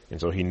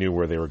 And so he knew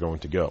where they were going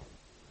to go.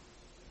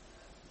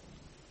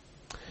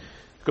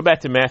 Go back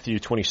to Matthew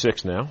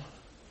 26 now.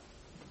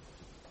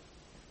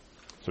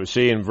 So we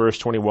see in verse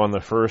 21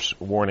 the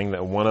first warning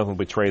that one of them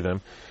will betray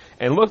them.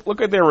 And look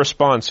at their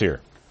response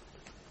here.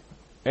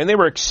 And they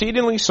were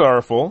exceedingly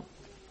sorrowful,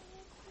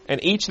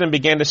 and each of them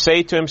began to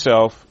say to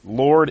himself,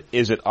 Lord,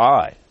 is it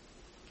I?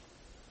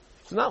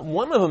 So not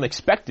one of them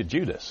expected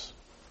Judas.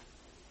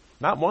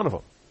 Not one of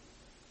them.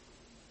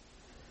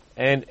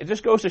 And it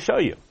just goes to show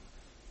you,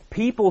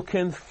 people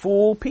can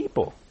fool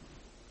people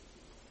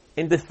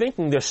into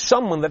thinking there's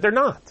someone that they're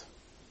not.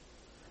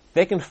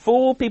 They can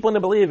fool people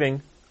into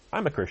believing,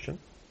 I'm a Christian.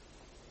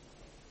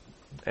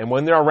 And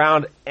when they're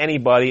around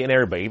anybody and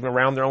everybody, even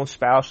around their own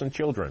spouse and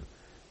children,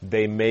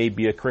 they may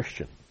be a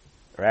Christian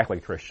or act like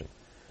a Christian.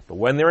 But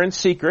when they're in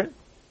secret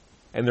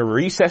and the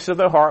recesses of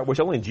their heart,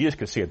 which only Jesus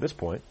could see at this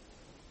point,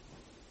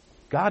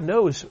 God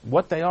knows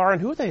what they are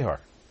and who they are.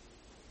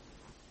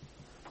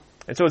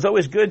 And so it's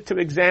always good to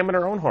examine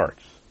our own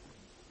hearts.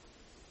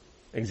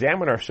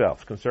 Examine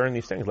ourselves concerning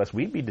these things, lest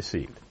we be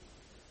deceived.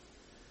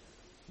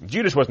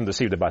 Judas wasn't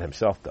deceived about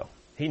himself, though.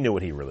 He knew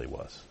what he really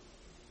was.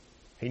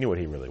 He knew what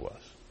he really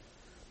was.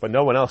 But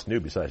no one else knew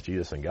besides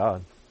Jesus and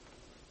God.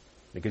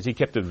 Because he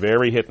kept it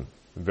very hidden,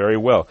 very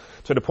well.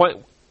 To the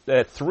point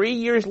that 3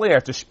 years later,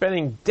 after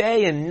spending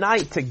day and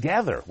night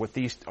together with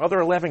these other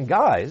 11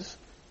 guys,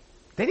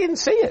 they didn't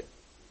see it.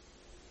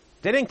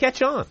 They didn't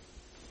catch on.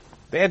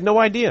 They had no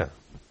idea.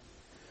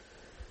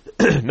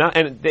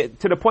 To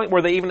the point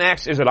where they even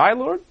asked, is it I,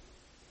 Lord?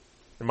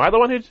 Am I the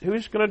one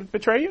who's going to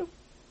betray you?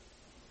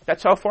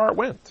 That's how far it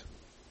went.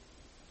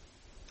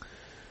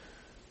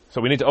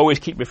 So we need to always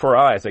keep before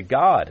our eyes that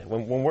God,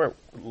 when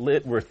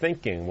we're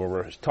thinking, when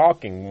we're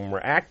talking, when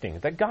we're acting,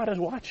 that God is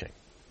watching.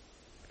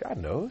 God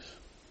knows.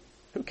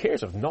 Who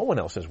cares if no one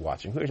else is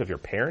watching? Who cares if your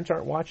parents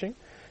aren't watching?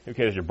 Who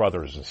cares if your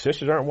brothers and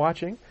sisters aren't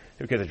watching?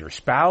 Who cares if your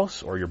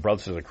spouse or your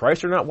brothers in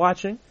Christ are not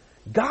watching?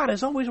 God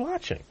is always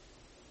watching.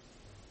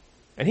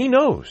 And he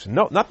knows.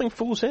 No, nothing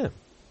fools him.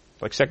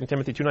 Like 2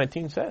 Timothy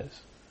 2:19 says.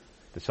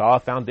 The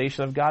solid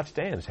foundation of God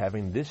stands,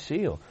 having this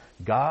seal.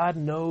 God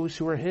knows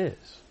who are his.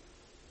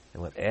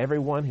 And let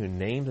everyone who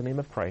names the name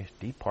of Christ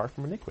depart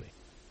from iniquity.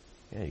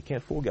 Yeah, you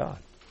can't fool God.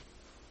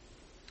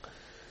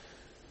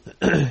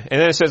 And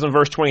then it says in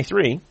verse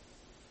 23,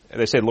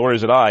 they said, Lord,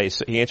 is it I?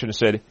 He answered and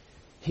said,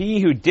 he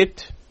who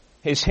dipped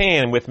his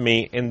hand with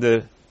me in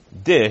the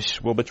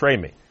dish will betray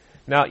me.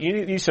 Now,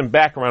 you need some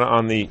background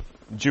on the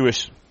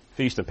Jewish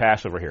feast of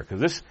Passover here,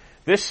 because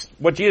this,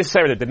 what Jesus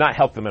said did not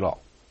help them at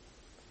all.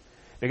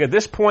 Because at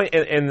this point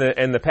in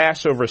the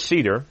Passover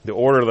Seder, the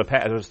order of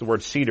the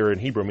word Seder in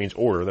Hebrew means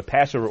order, the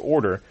Passover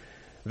order,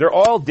 they're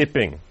all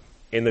dipping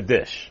in the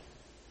dish.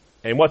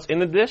 And what's in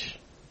the dish?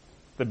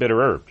 The bitter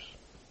herbs.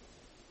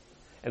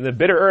 And the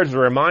bitter herbs are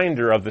a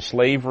reminder of the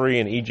slavery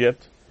in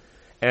Egypt.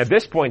 And at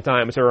this point in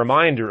time, it's a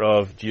reminder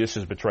of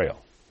Jesus' betrayal.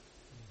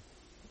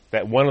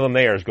 That one of them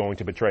there is going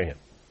to betray him.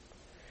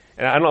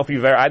 And I don't know if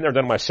I've never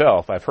done it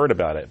myself, I've heard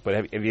about it,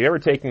 but have you ever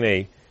taken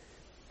a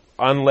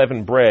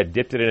unleavened bread,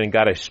 dipped it in and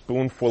got a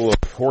spoonful of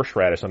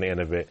horseradish on the end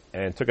of it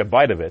and took a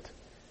bite of it?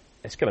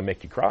 It's going to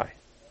make you cry.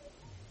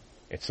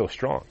 It's so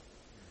strong.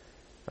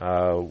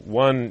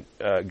 One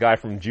guy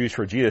from Jews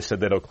for Jesus said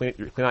that it'll clean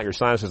out your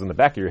sinuses in the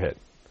back of your head.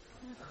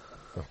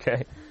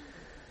 Okay?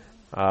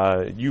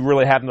 You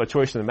really have no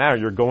choice in the matter.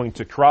 You're going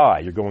to cry.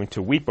 You're going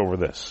to weep over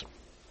this.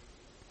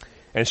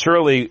 And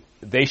surely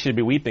they should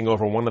be weeping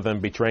over one of them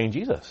betraying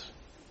Jesus.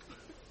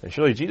 And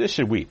surely Jesus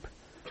should weep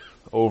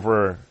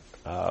over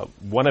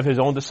one of his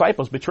own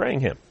disciples betraying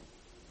him.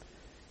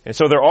 And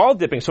so they're all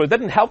dipping. So it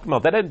doesn't help them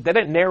out. That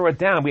didn't narrow it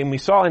down. We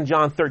saw in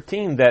John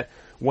 13 that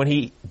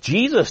when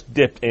Jesus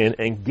dipped in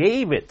and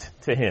gave it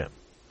to him,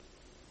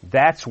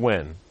 that's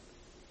when.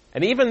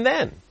 And even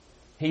then,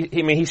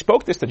 he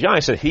spoke this to John.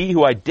 He said, he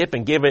who I dip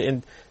and give it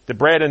in the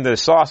bread and the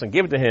sauce and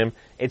give it to him,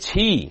 it's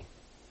he.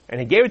 And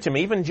he gave it to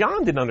me. Even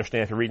John didn't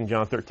understand. If you're reading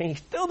John 13, he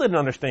still didn't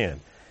understand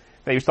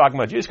that he was talking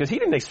about Judas because he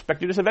didn't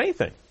expect Judas of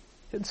anything.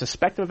 He didn't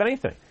suspect him of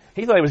anything.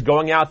 He thought he was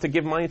going out to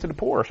give money to the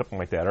poor or something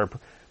like that, or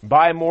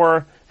buy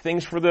more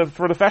things for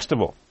the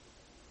festival,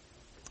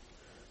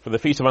 for the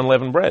Feast of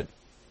Unleavened Bread,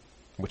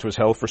 which was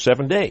held for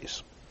 7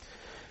 days.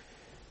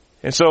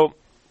 And so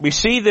we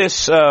see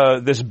this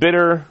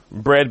bitter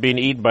bread being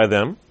eaten by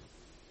them.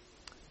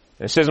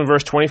 It says in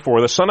verse 24,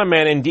 the Son of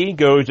Man indeed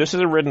goes just as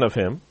it is written of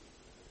him,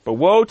 but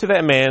woe to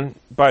that man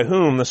by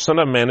whom the Son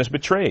of Man is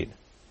betrayed.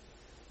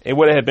 It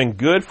would have been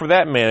good for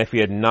that man if he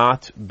had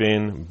not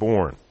been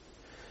born.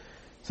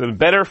 So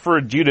better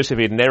for Judas if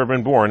he had never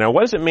been born. Now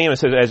what does it mean when it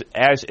says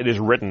as it is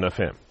written of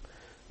him?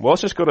 Well,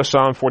 let's just go to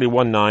Psalm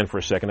 41:9 for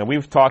a second. Now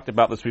we've talked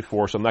about this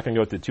before, so I'm not going to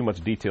go into too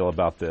much detail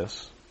about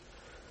this.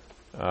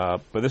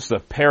 But this is a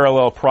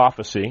parallel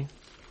prophecy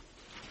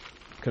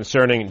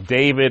concerning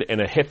David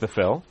and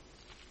Ahithophel,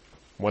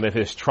 one of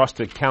his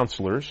trusted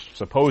counselors,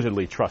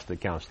 supposedly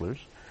trusted counselors,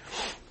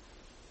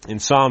 in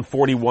Psalm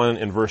 41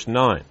 and verse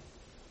 9.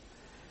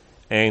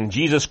 And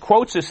Jesus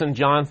quotes this in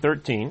John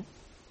 13.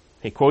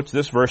 He quotes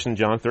this verse in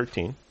John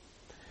 13.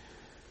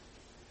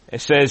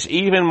 It says,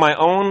 even my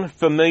own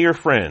familiar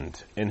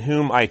friend in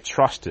whom I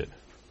trusted,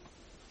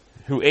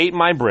 who ate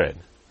my bread,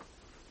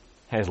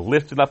 has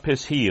lifted up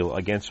his heel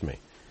against me.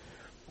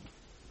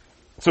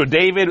 So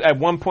David at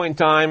one point in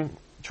time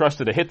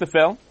trusted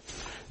Ahithophel.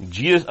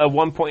 Jesus at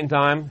one point in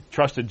time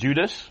trusted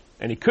Judas,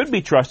 and he could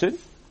be trusted.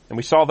 And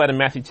we saw that in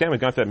Matthew 10. We've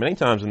got that many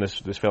times in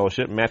this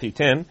fellowship. In Matthew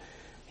 10,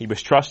 he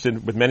was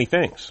trusted with many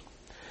things.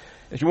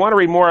 If you want to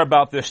read more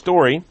about this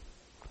story,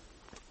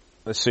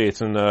 let's see,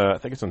 it's in, I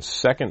think it's in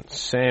 2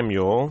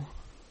 Samuel.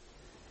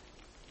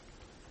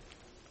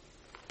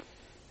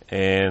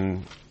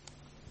 And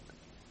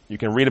you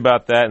can read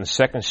about that in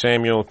 2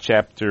 Samuel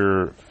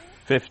chapter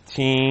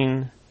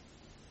 15.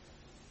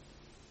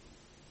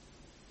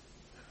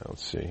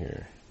 Let's see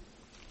here.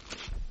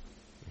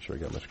 Make sure I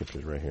got my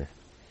scriptures right here.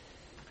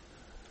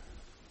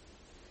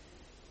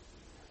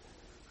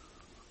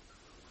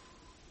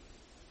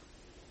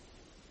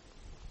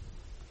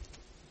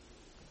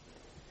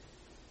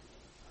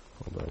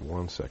 Hold on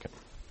 1 second.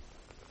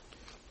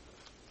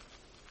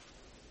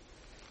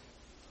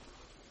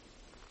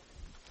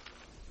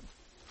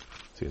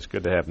 See, it's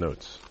good to have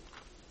notes.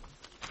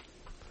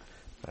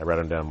 I write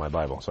them down in my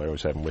Bible, so I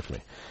always have them with me.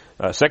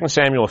 2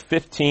 Samuel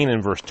 15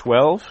 and verse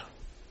 12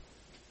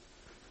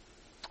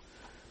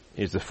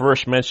 is the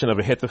first mention of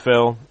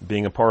Ahithophel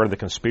being a part of the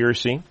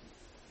conspiracy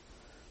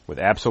with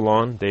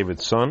Absalom,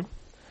 David's son.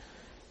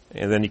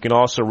 And then you can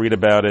also read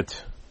about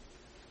it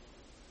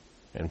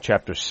in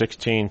chapter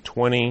 16,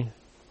 20,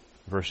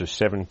 verses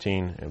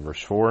 17 and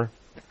verse 4.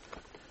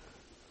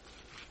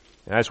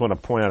 And I just want to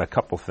point out a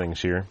couple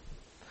things here.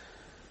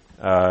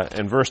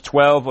 In verse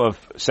 12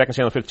 of 2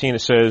 Samuel 15,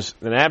 it says,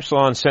 then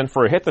Absalom sent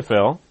for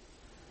Ahithophel,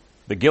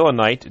 the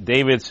Gilonite,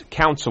 David's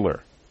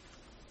counselor,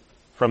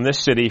 from this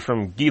city,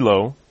 from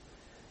Gilo,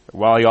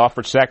 while he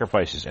offered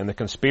sacrifices. And the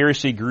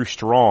conspiracy grew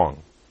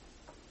strong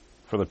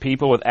For the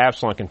people with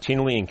Absalom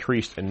continually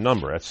increased in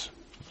number. That's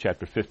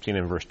chapter 15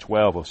 and verse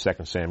 12 of 2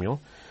 Samuel.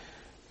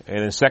 And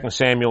in 2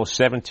 Samuel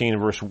 17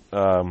 verse,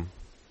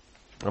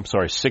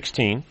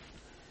 16.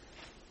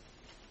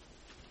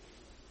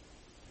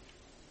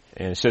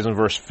 And it says in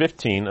verse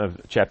 15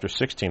 of chapter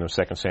 16 of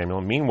 2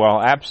 Samuel,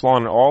 meanwhile, Absalom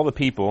and all the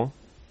people,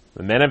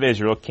 the men of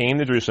Israel, came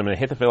to Jerusalem, and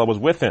Ahithophel was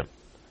with him.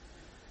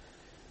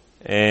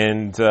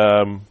 And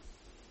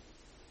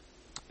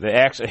they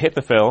asked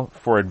Ahithophel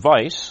for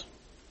advice.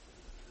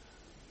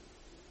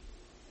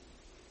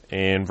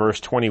 In verse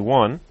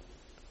 21,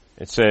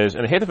 it says,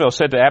 and Ahithophel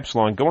said to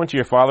Absalom, go into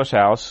your father's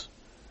house,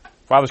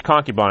 father's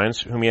concubines,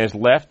 whom he has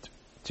left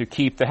to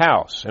keep the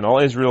house. And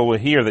all Israel will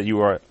hear that you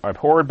are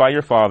abhorred by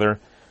your father,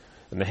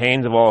 and the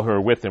hands of all who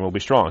are with him will be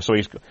strong. So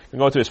he's going to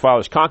go to his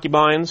father's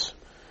concubines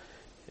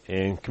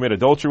and commit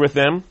adultery with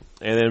them.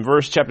 And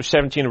then chapter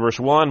 17 and verse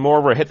 1,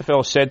 moreover,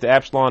 Ahithophel said to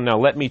Absalom, now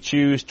let me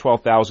choose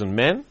 12,000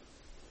 men,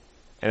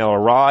 and I'll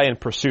arise and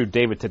pursue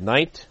David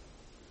tonight.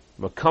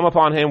 Will come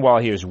upon him while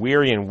he is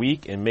weary and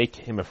weak, and make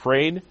him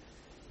afraid.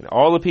 And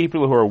all the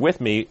people who are with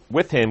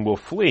him will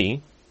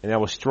flee, and I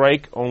will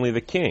strike only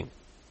the king.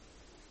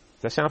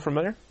 Does that sound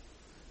familiar?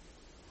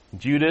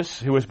 Judas,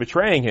 who was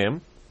betraying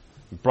him,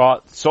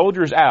 brought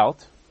soldiers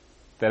out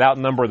that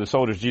outnumbered the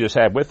soldiers Judas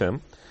had with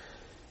him,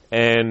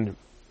 and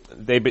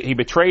he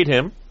betrayed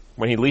him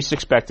when he least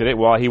expected it,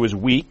 while he was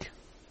weak.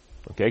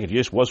 Okay, because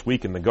Jesus was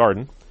weak in the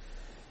garden.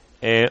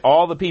 And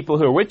all the people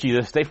who were with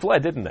Jesus, they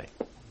fled, didn't they?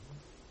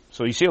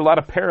 So you see a lot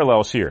of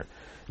parallels here.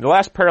 And the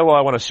last parallel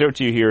I want to show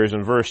to you here is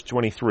in verse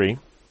 23.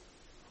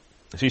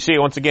 So you see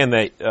once again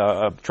that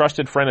a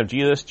trusted friend of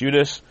Jesus,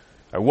 Judas,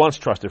 a once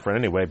trusted friend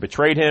anyway,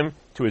 betrayed him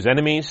to his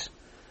enemies,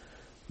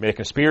 made a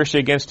conspiracy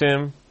against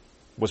him,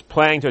 was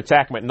planning to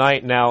attack him at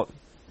night. Now,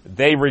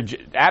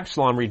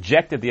 Absalom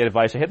rejected the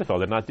advice of Ahithophel,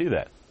 did not do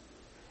that.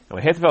 And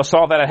when Ahithophel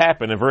saw that it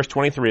happened, in verse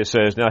 23 it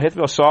says, now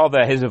Ahithophel saw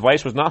that his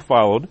advice was not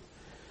followed.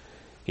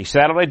 He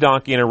sat on a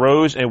donkey and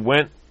arose and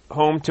went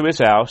home to his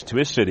house, to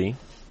his city. And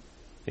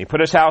he put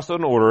his house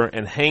in order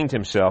and hanged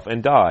himself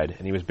and died,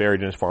 and he was buried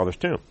in his father's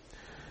tomb.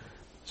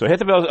 So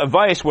Ahithophel's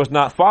advice was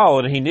not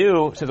followed, and he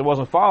knew, since it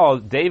wasn't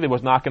followed, David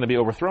was not going to be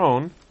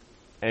overthrown,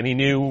 and he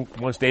knew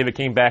once David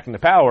came back into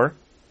power,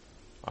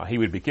 he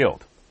would be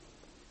killed.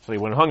 So he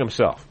went and hung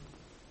himself.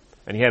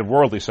 And he had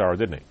worldly sorrow,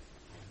 didn't he?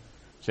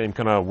 Same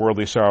kind of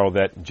worldly sorrow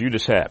that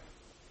Judas had.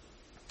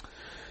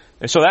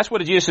 And so that's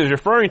what Jesus is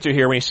referring to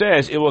here when he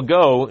says, it will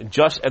go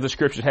just as the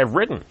scriptures have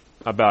written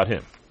about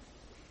him.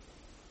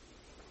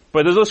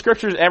 But does those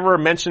scriptures ever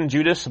mention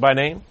Judas by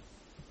name?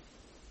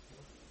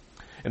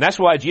 And that's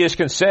why Jesus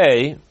can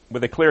say,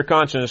 with a clear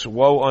conscience,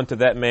 woe unto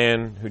that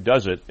man who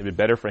does it. It would be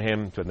better for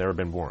him to have never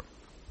been born.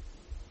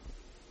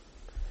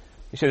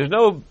 He said, there's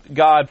no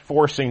God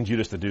forcing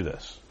Judas to do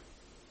this.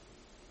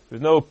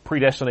 There's no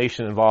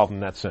predestination involved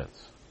in that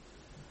sense.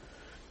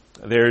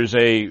 There's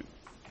a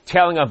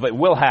telling of it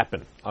will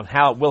happen, of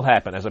how it will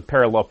happen as a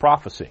parallel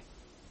prophecy.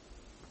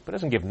 But it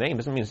doesn't give name. It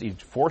doesn't mean he's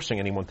forcing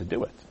anyone to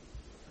do it.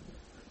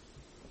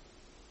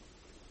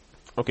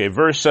 Okay,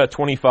 verse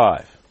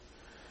 25.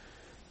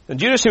 Then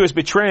Judas, who was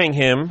betraying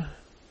him,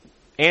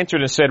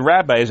 answered and said,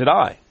 Rabbi, is it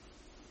I?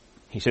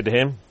 He said to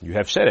him, you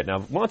have said it.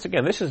 Now, once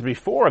again, this is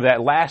before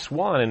that last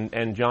one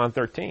in John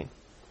 13.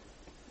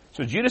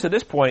 So Judas at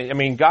this point,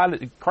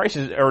 Christ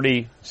has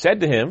already said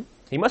to him,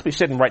 he must be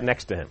sitting right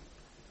next to him.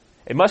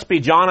 It must be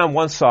John on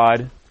one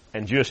side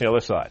and Judas on the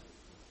other side.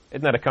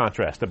 Isn't that a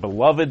contrast? The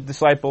beloved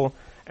disciple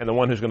and the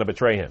one who's going to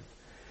betray him.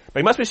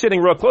 But he must be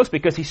sitting real close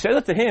because he says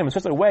it to him in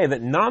such a way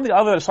that none of the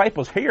other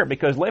disciples hear,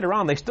 because later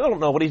on they still don't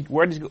know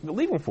where he's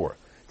leaving for.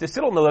 They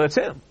still don't know that it's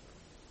him.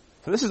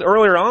 So this is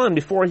earlier on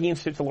before he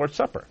institutes the Lord's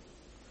Supper.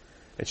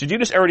 And so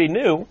Judas already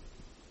knew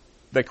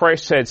that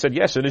Christ had said,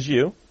 yes, it is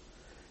you.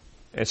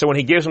 And so when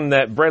he gives him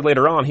that bread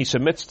later on, he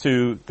submits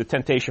to the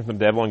temptation from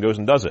the devil and goes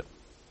and does it.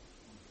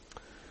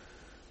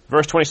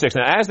 Verse 26,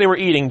 now as they were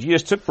eating,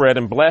 Jesus took bread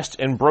and blessed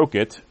and broke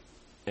it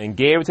and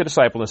gave it to the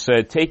disciples and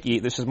said, take,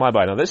 eat, this is my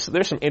body. Now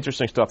there's some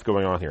interesting stuff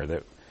going on here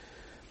that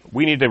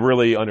we need to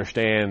really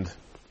understand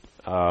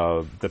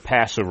the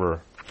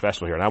Passover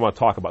festival here. And I want to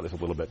talk about this a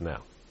little bit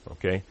now.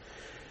 Okay?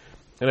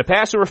 In the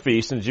Passover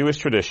feast, in Jewish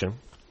tradition,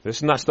 this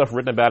is not stuff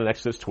written about in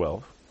Exodus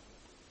 12,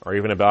 or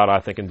even about, I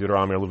think, in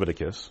Deuteronomy or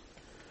Leviticus.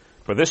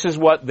 But this is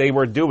what they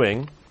were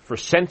doing for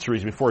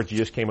centuries before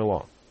Jesus came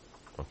along.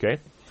 Okay?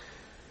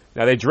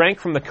 Now, they drank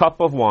from the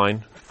cup of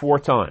wine 4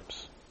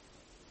 times.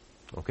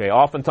 Okay?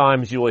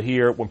 Oftentimes, you will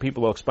hear, when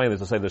people will explain this,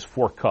 they'll say there's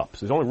 4 cups.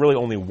 There's really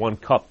only 1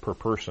 cup per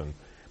person.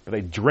 But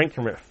they drink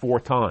from it 4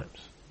 times.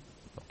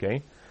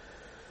 Okay?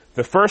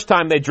 The first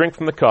time they drink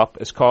from the cup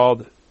is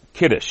called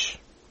Kiddush.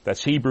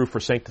 That's Hebrew for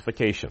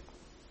sanctification.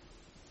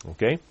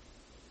 Okay?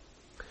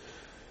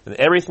 And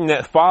everything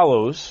that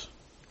follows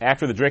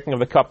after the drinking of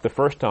the cup the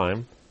first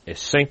time is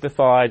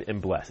sanctified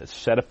and blessed. It's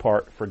set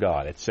apart for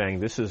God. It's saying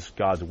this is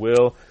God's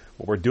will.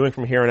 What we're doing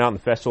from here on out in the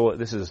festival,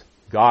 this is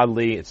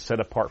godly. It's set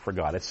apart for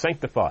God. It's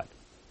sanctified.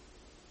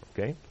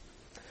 Okay?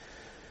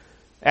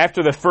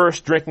 After the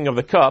first drinking of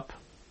the cup,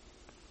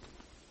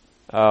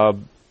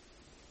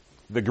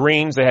 the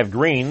greens, they have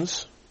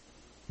greens,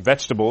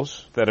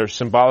 vegetables that are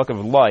symbolic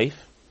of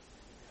life,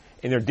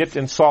 and they're dipped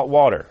in salt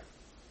water,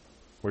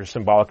 which is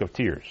symbolic of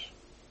tears.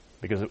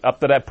 Because up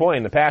to that point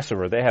in the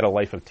Passover, they had a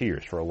life of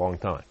tears for a long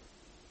time,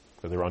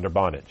 because they were under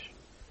bondage.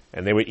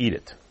 And they would eat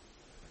it.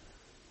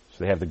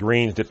 So they have the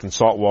greens dipped in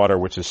salt water,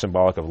 which is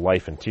symbolic of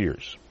life and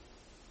tears.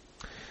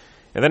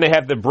 And then they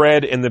have the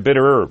bread and the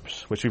bitter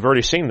herbs, which we've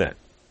already seen that.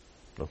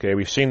 Okay,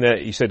 we've seen that.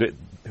 He said,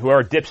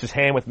 whoever dips his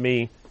hand with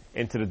me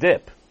into the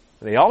dip.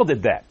 And they all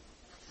did that.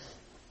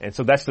 And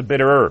so that's the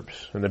bitter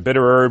herbs. And the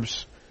bitter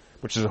herbs,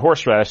 which is a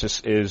horseradish,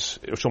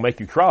 which will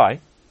make you cry,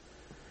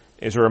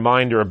 is a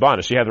reminder of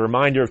bondage. So you have the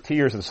reminder of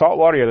tears in the salt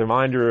water. You have the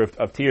reminder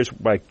of tears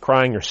by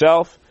crying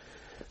yourself.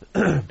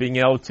 Being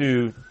able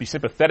to be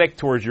sympathetic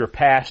towards your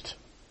past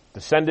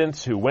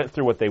descendants who went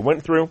through what they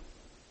went through.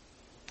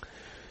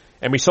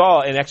 And we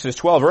saw in Exodus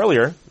 12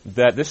 earlier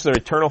that this is an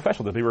eternal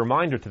festival to be a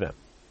reminder to them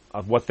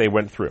of what they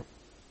went through.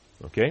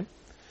 Okay?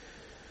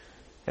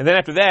 And then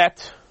after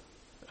that,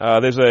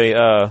 there's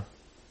a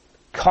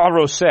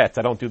charoset.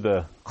 I don't do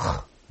the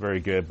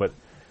very good, but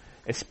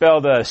it's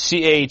spelled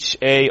Charoset.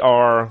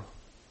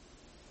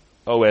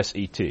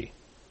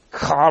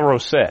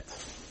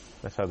 Charoset.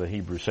 That's how the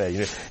Hebrews say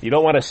it. You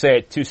don't want to say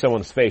it to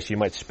someone's face. You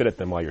might spit at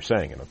them while you're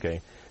saying it, okay?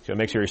 So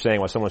make sure you're saying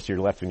while someone's to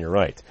your left and your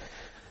right.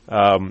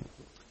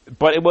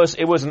 But it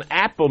was an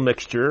apple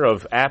mixture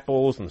of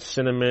apples and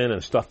cinnamon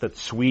and stuff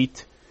that's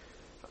sweet.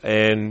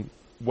 And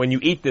when you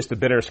eat this, the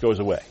bitterness goes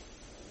away.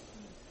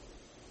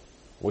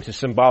 Which is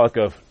symbolic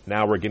of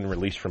now we're getting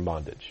released from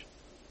bondage.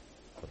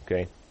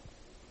 Okay?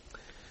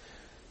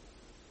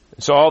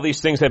 So all these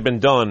things have been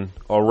done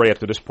already up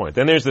to this point.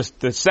 Then there's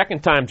the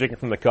second time drinking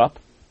from the cup.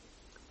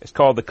 It's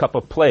called the cup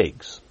of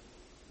plagues.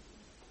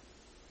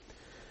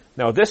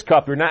 Now this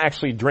cup, you're not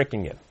actually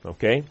drinking it,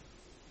 okay?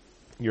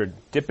 You're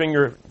dipping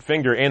your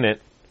finger in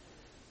it,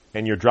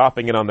 and you're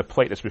dropping it on the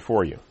plate that's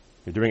before you.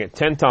 You're doing it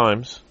 10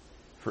 times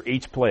for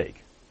each plague,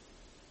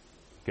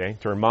 okay?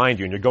 To remind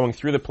you, and you're going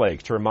through the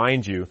plagues to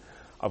remind you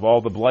of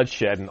all the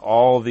bloodshed and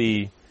all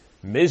the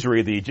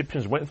misery the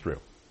Egyptians went through.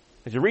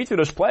 As you read through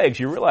those plagues,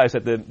 you realize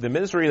that the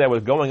misery that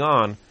was going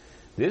on,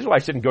 the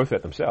Israelites didn't go through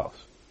it themselves.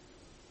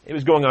 It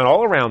was going on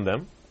all around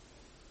them,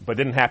 but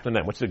didn't happen to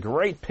them, which is a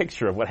great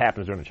picture of what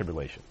happens during the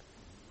tribulation.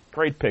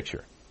 Great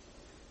picture.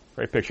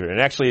 Great picture. And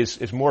actually,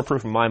 it's more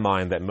proof in my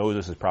mind that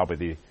Moses is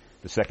probably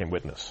the second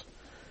witness.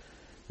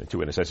 The two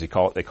witnesses, they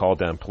called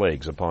down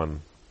plagues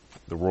upon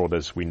the world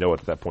as we know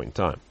it at that point in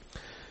time.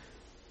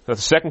 That's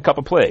the second cup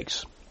of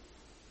plagues.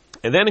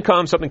 And then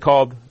comes something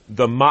called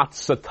the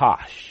matzah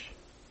tash.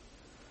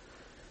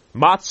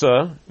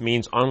 Matzah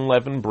means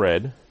unleavened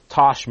bread.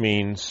 Tash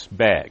means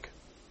bag.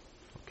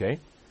 Okay?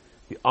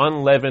 The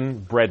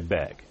unleavened bread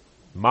bag.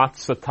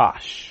 Matzah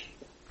tash.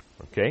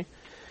 Okay?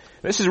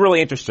 This is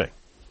really interesting.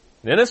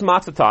 And this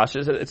matzah tash,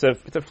 it's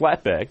a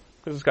flat bag,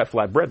 because it's got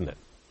flat bread in it.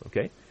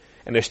 Okay?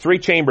 And there's 3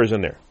 chambers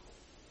in there,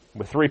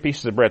 with 3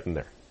 pieces of bread in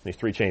there. These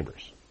 3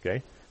 chambers.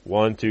 Okay?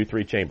 1, 2,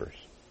 3 chambers.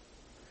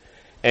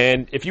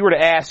 And if you were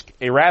to ask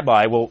a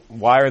rabbi, well,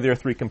 why are there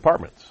 3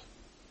 compartments?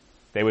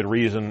 They would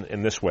reason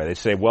in this way. They'd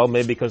say, well,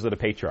 maybe because of the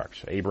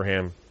patriarchs,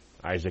 Abraham,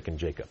 Isaac, and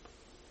Jacob.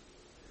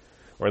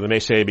 Or they may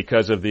say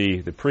because of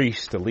the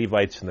priests, the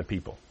Levites, and the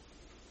people.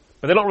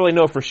 But they don't really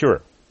know for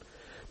sure.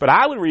 But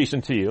I would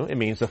reason to you, it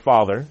means the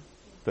Father,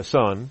 the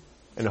Son,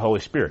 and the Holy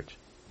Spirit.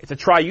 It's a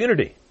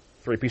triunity.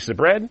 3 pieces of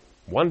bread,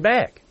 1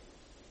 bag.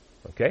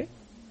 Okay?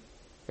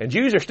 And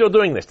Jews are still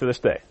doing this to this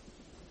day.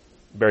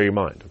 Bear in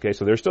mind. Okay,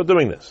 so they're still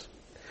doing this.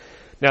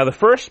 Now the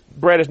first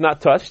bread is not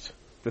touched.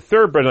 The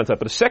third bread is not touched.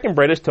 But the second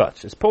bread is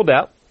touched. It's pulled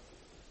out.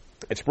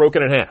 It's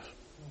broken in half.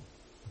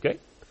 Okay?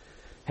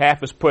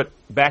 Half is put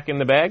back in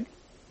the bag.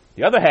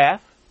 The other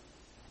half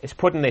is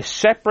put in a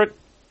separate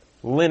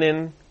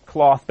linen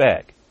cloth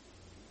bag.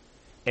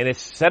 And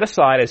it's set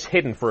aside as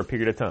hidden for a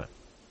period of time.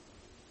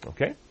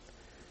 Okay?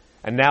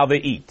 And now they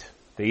eat.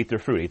 They eat their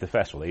food. They eat the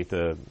festival. They eat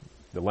the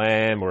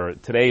lamb, or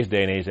today's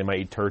day and age, they might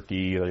eat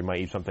turkey, or they might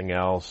eat something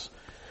else,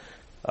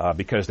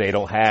 because they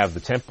don't have the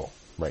temple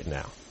right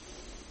now.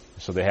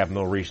 So they have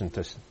no reason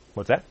to...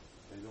 What's that?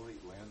 They don't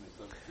eat lamb,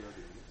 they substitute other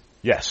meats?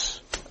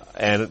 Yes.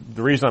 And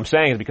the reason I'm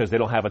saying is because they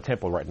don't have a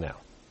temple right now.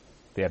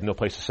 They have no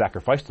place to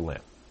sacrifice the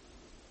lamb.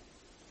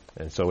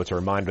 And so it's a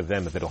reminder to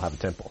them that they don't have a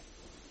temple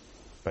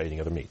by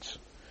eating other meats.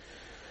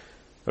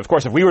 Of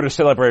course, if we were to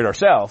celebrate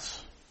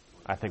ourselves,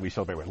 I think we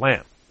celebrate with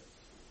lamb.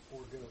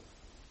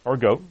 Or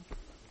goat.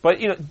 But,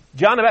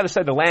 John the Baptist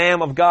said the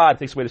Lamb of God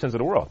takes away the sins of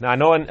the world. Now, I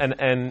know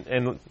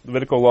in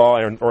Levitical law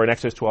or in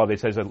Exodus 12, it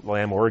says a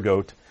lamb or a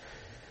goat.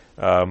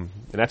 And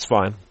that's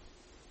fine.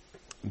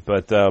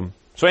 But, so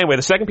anyway,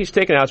 the second piece is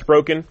taken out, it's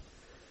broken.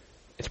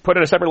 It's put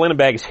in a separate linen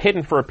bag. It's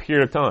hidden for a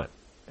period of time.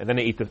 And then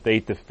they eat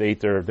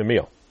the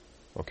meal.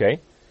 Okay?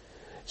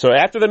 So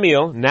after the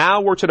meal,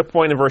 now we're to the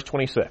point in verse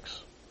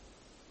 26.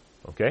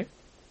 Okay?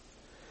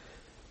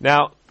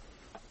 Now,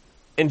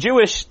 in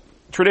Jewish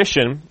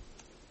tradition,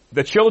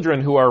 the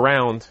children who are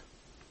around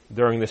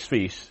during this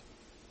feast,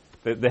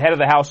 the head of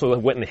the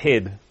household went and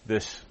hid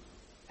this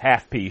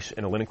half piece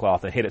in a linen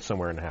cloth and hid it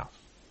somewhere in the house.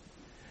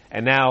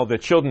 And now the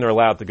children are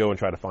allowed to go and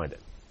try to find it.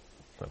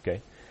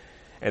 Okay?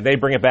 And they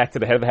bring it back to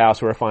the head of the house,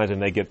 whoever finds it,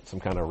 and they get some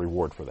kind of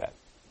reward for that.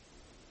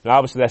 Now,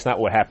 obviously, that's not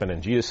what happened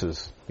in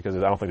Jesus's, because I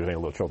don't think there's any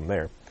little children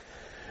there.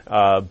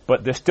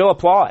 But this still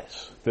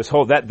applies. This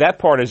whole that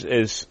part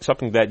is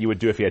something that you would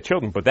do if you had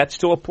children, but that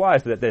still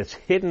applies. That it's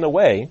hidden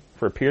away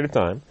for a period of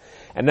time,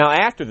 and now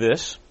after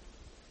this,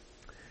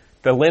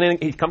 the linen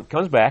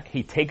comes back.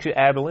 He takes it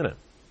out of the linen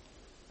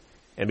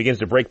and begins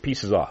to break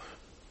pieces off.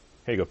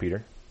 Here you go,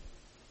 Peter.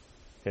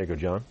 Here you go,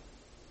 John.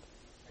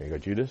 Here you go,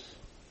 Judas.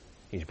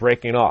 He's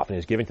breaking it off and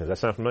he's giving to them. Does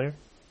that sound familiar?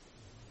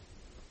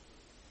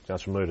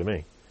 Sounds familiar to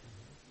me.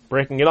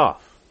 Breaking it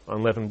off,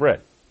 unleavened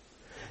bread.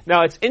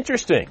 Now it's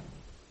interesting.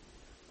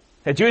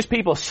 The Jewish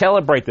people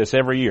celebrate this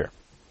every year.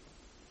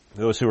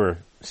 Those who are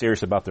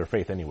serious about their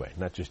faith anyway,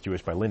 not just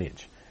Jewish by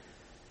lineage.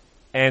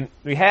 And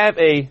we have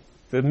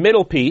the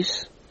middle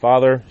piece,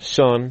 Father,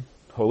 Son,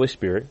 Holy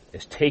Spirit,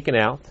 is taken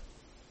out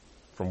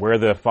from where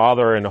the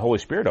Father and the Holy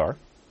Spirit are.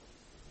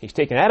 He's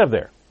taken out of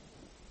there.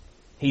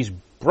 He's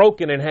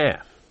broken in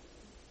half.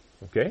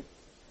 Okay?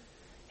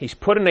 He's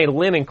put in a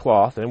linen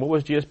cloth, and what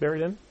was Jesus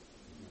buried in?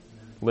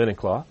 Linen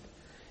cloth.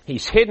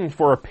 He's hidden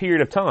for a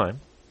period of time.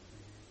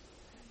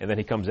 And then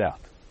he comes out.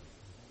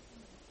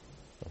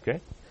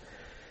 Okay?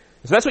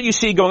 So that's what you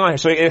see going on here.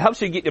 So it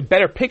helps you get a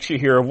better picture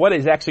here of what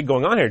is actually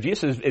going on here.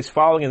 Jesus is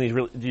following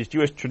in these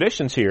Jewish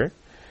traditions here.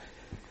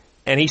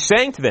 And he's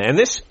saying to them, and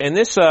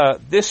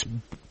this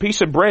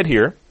piece of bread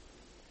here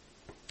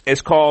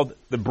is called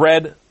the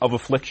bread of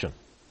affliction.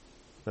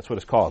 That's what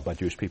it's called by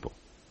Jewish people.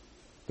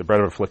 The bread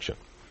of affliction.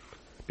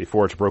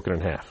 Before it's broken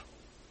in half.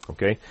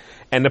 Okay?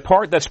 And the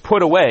part that's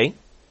put away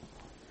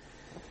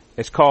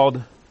is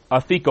called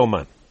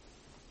athikomen.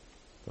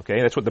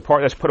 Okay, that's what the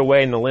part that's put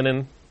away in the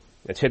linen,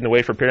 that's hidden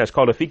away for a period, that's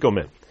called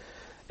athikomen.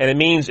 And it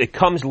means it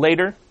comes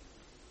later,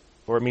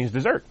 or it means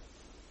dessert.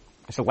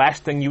 It's the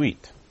last thing you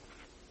eat.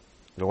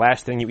 The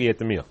last thing you eat at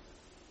the meal.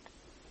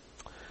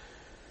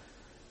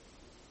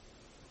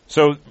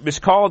 So it's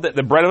called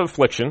the bread of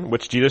affliction,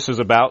 which Jesus is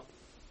about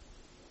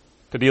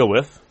to deal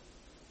with.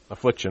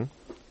 Affliction.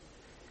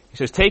 He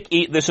says, take,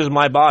 eat, this is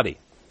my body.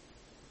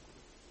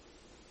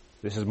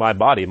 This is my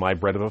body, my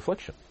bread of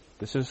affliction.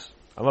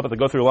 I'm about to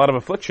go through a lot of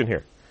affliction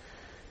here.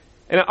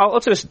 And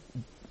let's just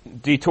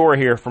detour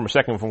here for a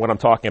second from what I'm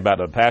talking about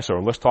at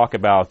Passover. Let's talk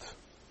about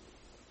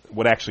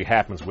what actually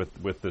happens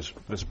with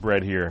this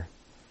bread here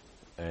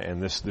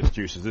and this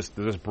juice. Does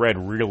this bread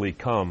really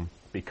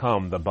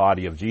become the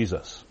body of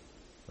Jesus?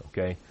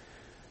 Okay?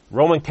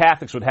 Roman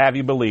Catholics would have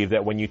you believe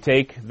that when you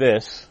take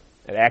this,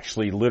 it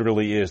actually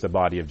literally is the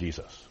body of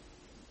Jesus.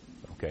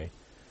 Okay?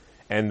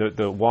 And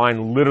the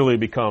wine literally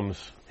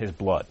becomes his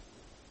blood.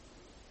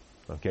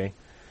 Okay?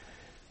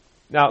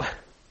 Now,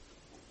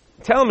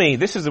 tell me,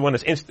 this is when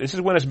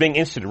it's being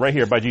instituted right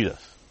here by Jesus.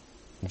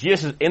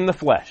 Jesus is in the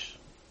flesh.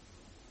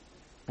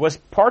 Was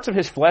parts of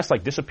his flesh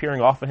like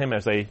disappearing off of him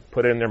as they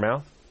put it in their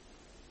mouth?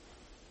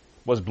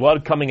 Was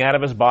blood coming out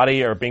of his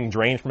body or being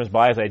drained from his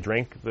body as they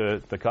drank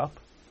the cup?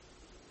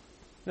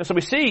 Now, so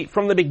we see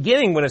from the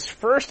beginning when it's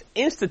first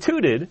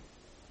instituted,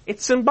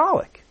 it's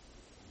symbolic.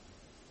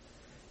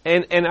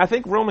 And I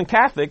think Roman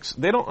Catholics,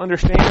 they don't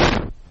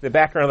understand the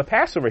background of the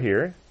Passover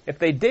here. If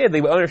they did,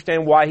 they would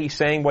understand why he's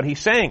saying what he's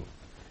saying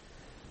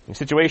in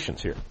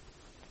situations here.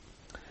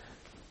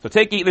 So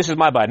take, eat, this is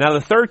my body. Now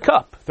the third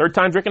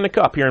time drinking the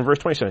cup here in verse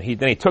 27.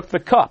 Then he took the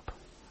cup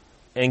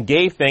and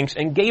gave thanks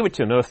and gave it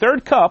to him. Now the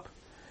third cup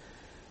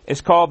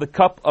is called the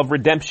cup of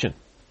redemption.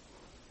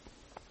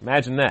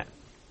 Imagine that.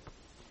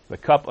 The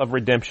cup of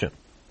redemption.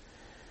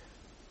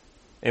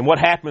 And what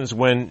happens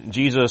when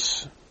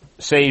Jesus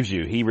saves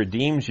you? He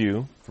redeems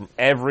you from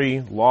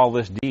every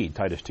lawless deed,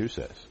 Titus 2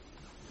 says.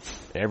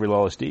 Every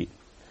lawless deed.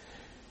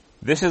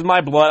 This is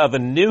my blood of the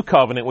new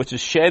covenant, which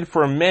is shed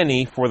for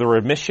many for the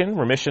remission.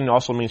 Remission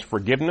also means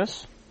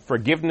forgiveness.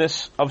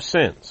 Forgiveness of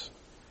sins.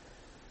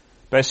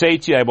 But I say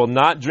to you, I will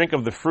not drink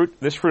of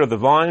this fruit of the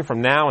vine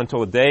from now until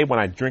the day when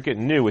I drink it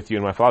new with you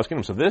in my Father's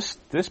kingdom. So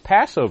this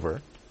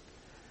Passover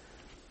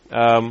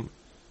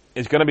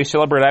is going to be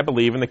celebrated, I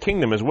believe, in the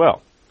kingdom as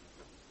well.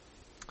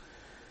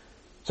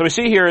 So we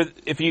see here,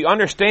 if you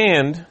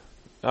understand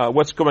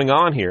what's going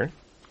on here,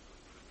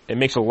 it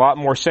makes a lot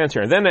more sense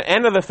here. And then at the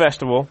end of the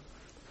festival,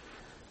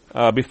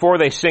 before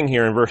they sing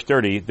here in verse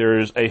 30,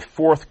 there's a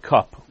fourth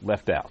cup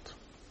left out.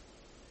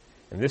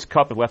 And this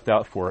cup is left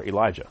out for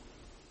Elijah.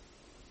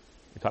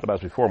 We talked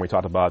about this before when we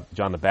talked about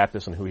John the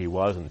Baptist and who he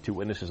was and the two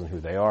witnesses and who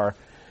they are.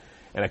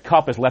 And a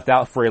cup is left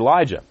out for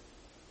Elijah.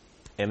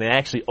 And they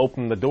actually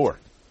open the door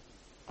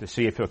to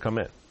see if he'll come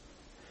in.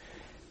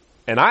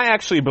 And I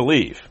actually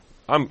believe,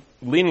 I'm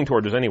leaning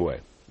toward this anyway,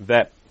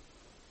 that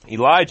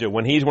Elijah,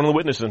 when he's one of the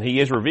witnesses and he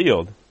is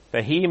revealed,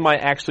 that he might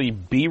actually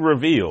be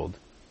revealed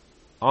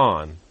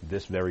on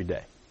this very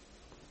day.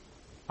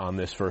 On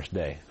this first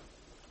day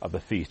of the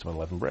Feast of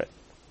Unleavened Bread.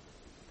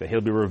 That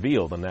he'll be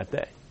revealed on that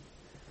day.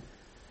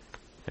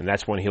 And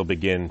that's when he'll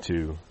begin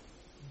to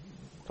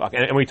talk.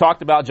 And we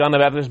talked about John the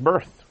Baptist's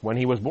birth, when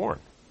he was born.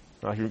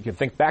 Now, if you can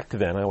think back to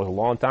then, it was a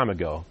long time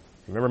ago.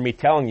 Remember me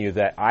telling you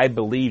that I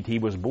believed he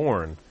was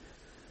born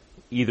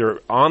either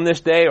on this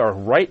day or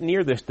right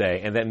near this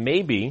day, and that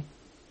maybe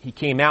he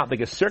came out to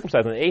get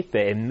circumcised on the 8th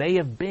day. It may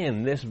have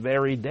been this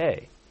very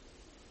day.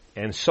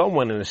 And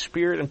someone in the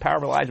spirit and power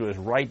of Elijah was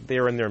right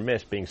there in their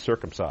midst being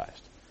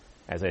circumcised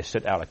as they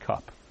set out a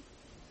cup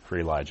for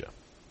Elijah.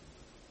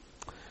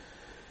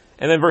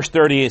 And then verse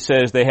 30, it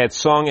says, they had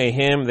sung a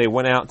hymn, they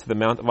went out to the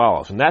Mount of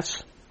Olives. And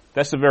that's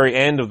the very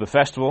end of the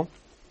festival,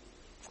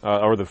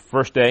 or the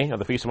first day of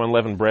the Feast of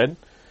Unleavened Bread.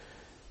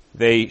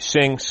 They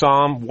sing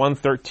Psalm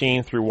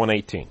 113 through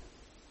 118.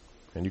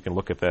 And you can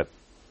look at that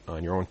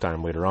on your own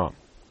time later on.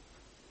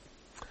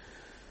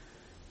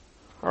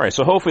 All right,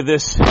 so hopefully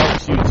this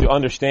helps you to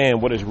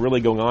understand what is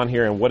really going on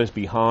here and what is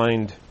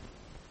behind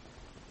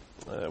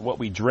what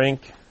we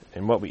drink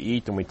and what we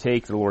eat when we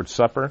take the Lord's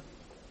Supper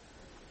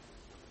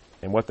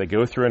and what they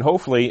go through. And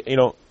hopefully,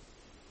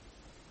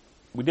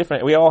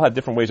 we all have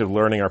different ways of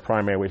learning, our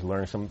primary ways of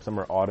learning. Some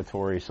are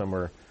auditory, some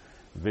are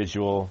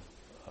visual.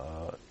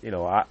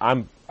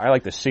 I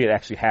like to see it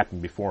actually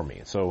happen before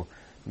me. So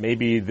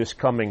maybe this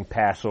coming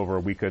Passover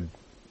we could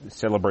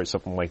celebrate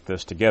something like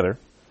this together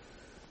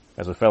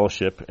as a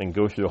fellowship and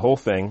go through the whole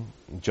thing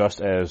just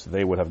as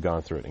they would have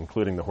gone through it,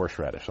 including the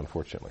horseradish,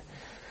 unfortunately,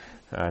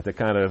 to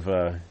kind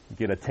of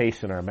get a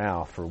taste in our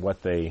mouth for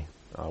what they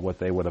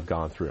would have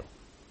gone through.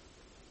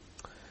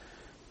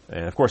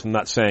 And of course, I'm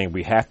not saying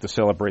we have to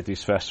celebrate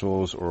these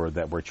festivals or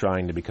that we're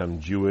trying to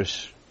become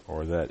Jewish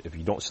or that if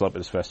you don't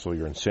celebrate this festival,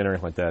 you're a sinner,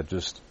 like that.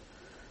 Just,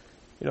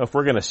 if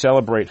we're going to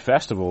celebrate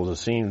festivals,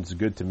 it seems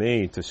good to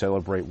me to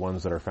celebrate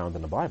ones that are found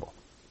in the Bible.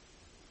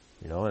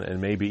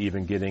 And maybe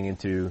even getting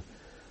into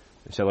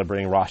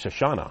celebrating Rosh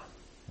Hashanah,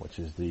 which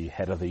is the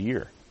head of the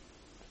year.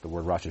 The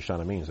word Rosh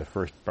Hashanah means the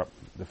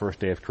first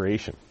day of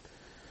creation,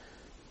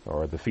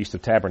 or the Feast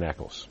of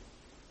Tabernacles.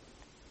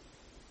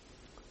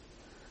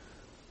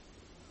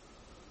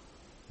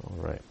 All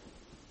right.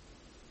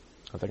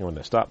 I think I'm going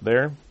to stop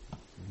there.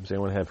 Does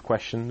anyone have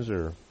questions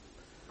or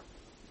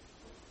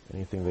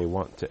anything they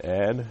want to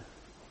add?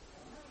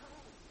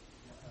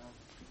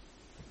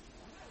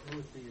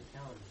 With the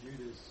account of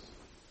Judas,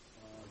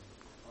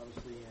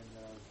 obviously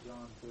in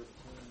John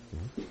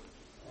 13,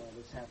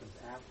 this happens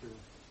after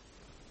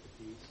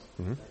the feast,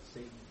 that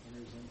Satan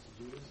enters into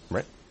Judas.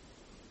 Right.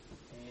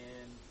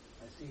 And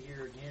I see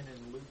here again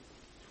in Luke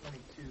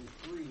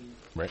 22:3,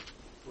 right,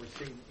 where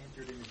Satan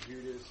entered into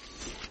Judas,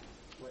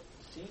 what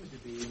seems to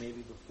be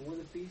maybe before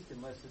the feast,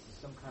 unless this is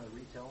some kind of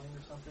retelling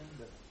or something,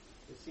 but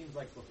it seems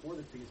like before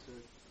the feast, so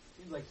it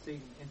seems like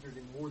Satan entered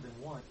in more than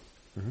once.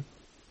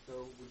 So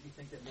would you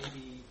think that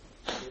maybe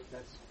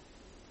that's,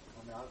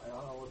 I don't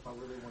know if I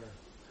really want to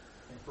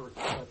infer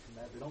too much from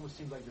that, but it almost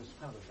seems like there's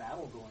kind of a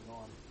battle going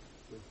on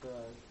with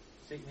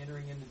Satan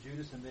entering into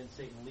Judas and then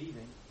Satan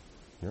leaving,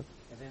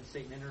 and then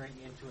Satan entering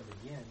into him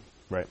again.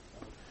 Right.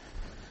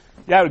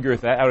 Yeah, I would agree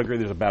with that. I would agree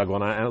there's a battle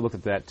going on. I looked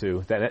at that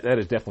too. That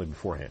is definitely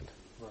beforehand.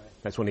 Right.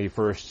 That's when he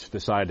first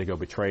decided to go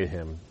betray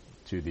him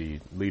to the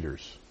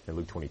leaders in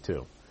Luke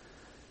 22.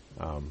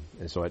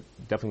 And so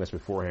definitely that's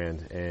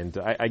beforehand. And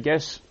I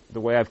guess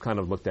the way I've kind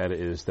of looked at it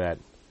is that,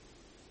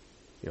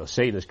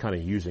 Satan is kind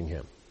of using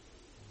him.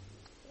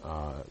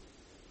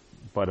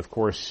 But of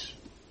course,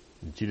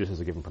 Judas has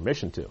to give him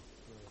permission to.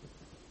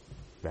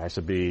 There has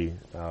to be,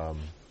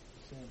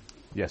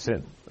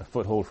 sin, a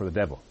foothold for the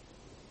devil.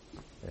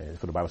 And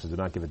that's what the Bible says, do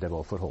not give the devil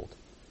a foothold.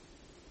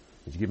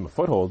 If you give him a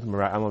foothold,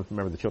 I don't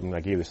remember the children, I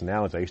gave this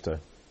analogy. I used to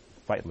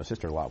fight with my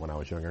sister a lot when I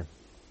was younger.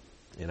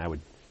 And I would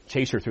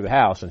chase her through the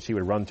house, and she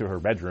would run to her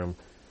bedroom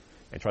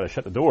and try to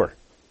shut the door.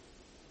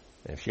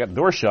 And if she got the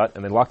door shut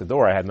and then locked the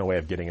door, I had no way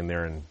of getting in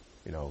there and,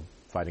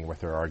 fighting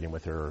with her, arguing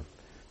with her,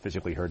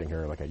 physically hurting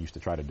her like I used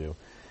to try to do.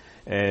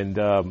 And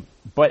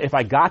but if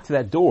I got to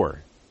that door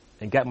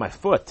and got my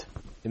foot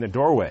in the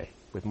doorway,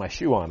 with my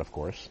shoe on, of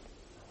course,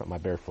 not my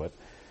bare foot,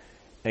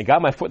 and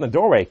got my foot in the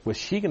doorway, was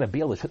she going to be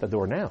able to shut the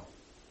door now?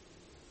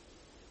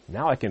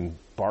 Now I can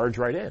barge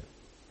right in.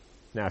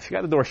 Now, if she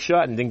got the door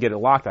shut and didn't get it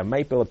locked, I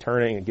might be able to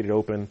turn it and get it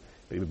open.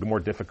 It would be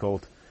more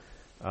difficult.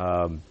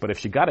 But if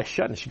she got it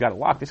shut and she got it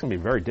locked, it's going to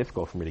be very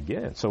difficult for me to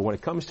get in. So when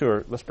it comes to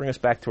her, let's bring us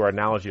back to our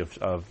analogy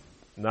of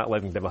not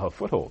letting the devil have a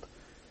foothold.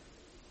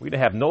 We're going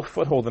to have no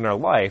foothold in our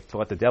life to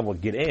let the devil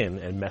get in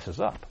and mess us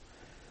up.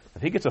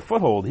 If he gets a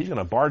foothold, he's going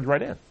to barge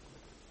right in.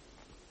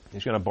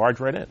 He's going to barge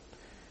right in.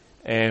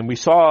 And we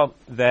saw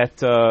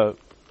that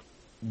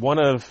one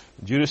of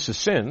Judas'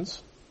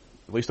 sins,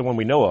 at least the one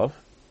we know of,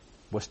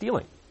 was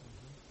stealing.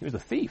 He was a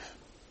thief.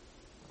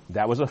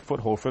 That was a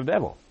foothold for the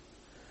devil.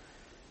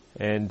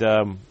 And,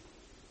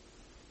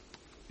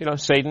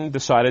 Satan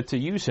decided to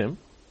use him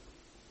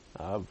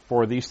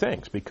for these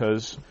things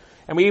because,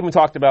 and we even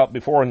talked about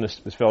before in this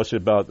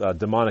fellowship about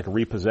demonic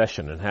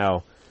repossession and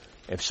how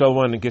if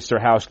someone gets their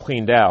house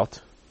cleaned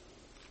out,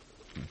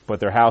 but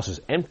their house is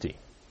empty,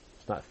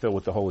 it's not filled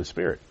with the Holy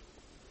Spirit,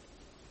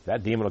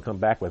 that demon will come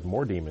back with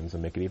more demons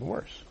and make it even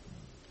worse.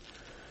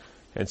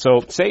 And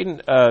so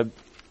Satan,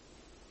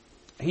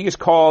 he is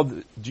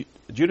called,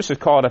 Judas is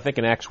called, I think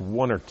in Acts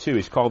 1 or 2,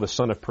 he's called the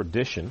son of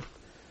perdition.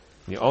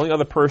 The only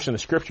other person in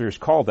Scripture who's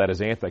called that is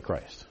the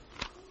Antichrist.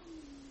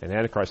 And the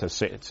Antichrist has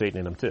Satan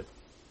in him too.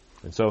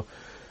 And so,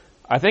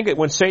 I think that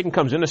when Satan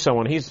comes into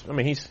someone, he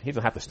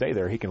doesn't have to stay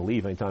there. He can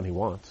leave anytime he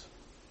wants.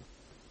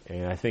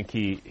 And I think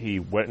he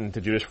went into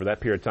Judas for that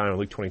period of time in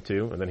Luke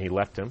 22, and then he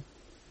left him.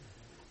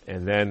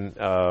 And then,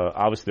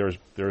 obviously,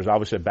 there was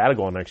obviously a battle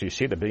going on. Actually, you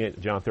see at the beginning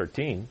of John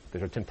 13,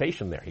 there's a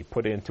temptation there. He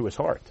put it into his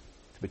heart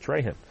to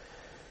betray him.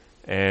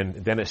 And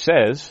then it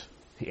says,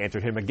 he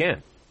entered him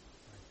again.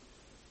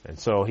 And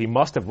so he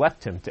must have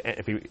left him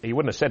if he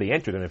wouldn't have said he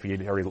entered him if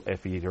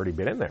he'd already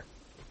been in there.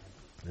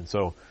 And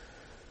so,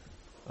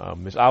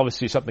 there's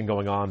obviously something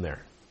going on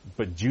there.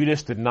 But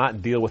Judas did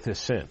not deal with his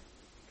sin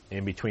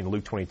in between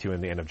Luke 22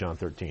 and the end of John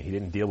 13. He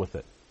didn't deal with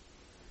it.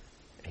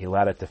 He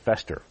allowed it to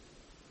fester.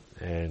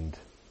 And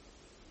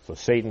so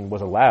Satan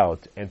was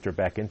allowed to enter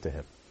back into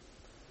him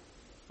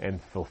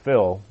and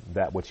fulfill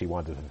that which he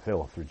wanted to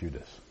fulfill through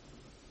Judas.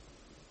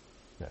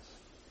 Yes.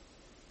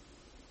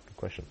 Good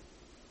question.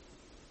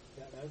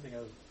 Yeah, another thing I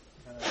was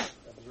kind of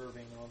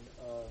observing on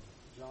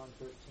John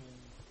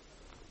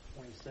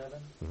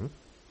 13:27. Mm-hmm.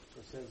 So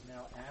it says,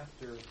 now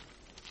after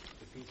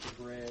the piece of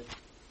bread,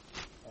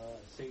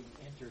 Satan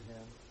entered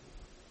him.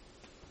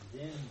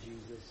 Then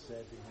Jesus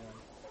said to him,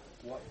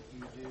 what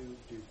you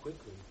do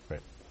quickly.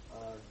 Right.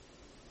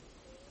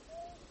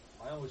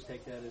 I always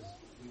take that as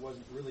he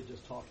wasn't really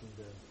just talking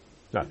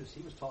to Judas,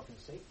 he was talking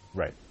to Satan.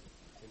 Right.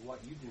 Say,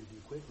 what you do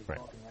quickly, right.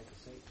 talking right to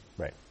Satan.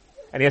 Right.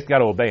 And he's got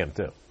to obey him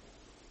too.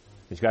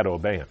 He's got to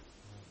obey him.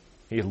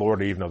 He's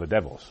Lord even of the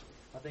devils.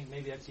 I think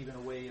maybe that's even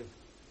a way of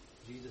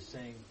Jesus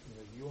saying,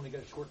 you only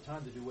got a short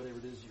time to do whatever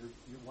it is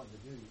you're wanting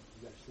to do. You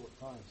got a short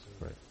time,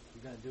 so right.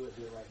 you're going to do it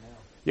right now.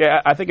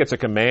 Yeah, I think it's a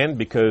command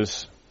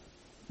because,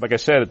 like I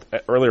said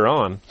earlier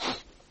on,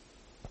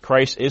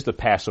 Christ is the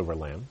Passover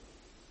lamb.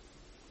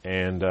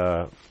 And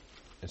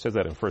it says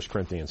that in 1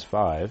 Corinthians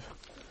 5.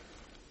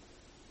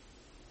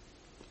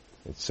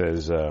 It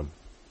says,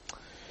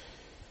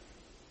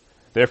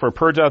 therefore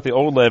purge out the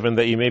old leaven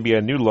that you may be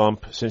a new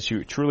lump, since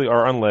you truly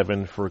are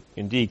unleavened, for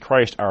indeed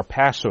Christ our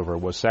Passover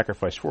was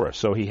sacrificed for us.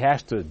 So he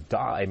has to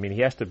die. He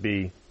has to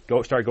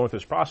start going through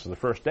this process the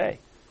first day.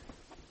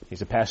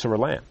 He's a Passover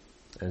lamb.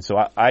 And so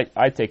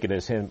I take it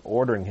as him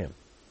ordering him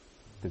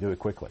to do it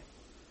quickly.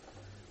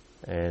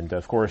 And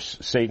of course,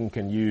 Satan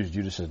can use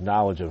Judas's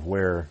knowledge of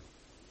where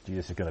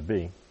Jesus is going to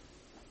be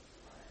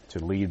to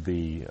lead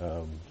the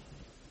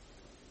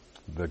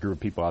group of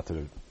people out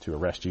to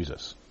arrest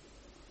Jesus.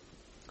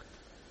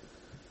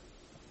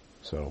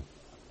 So,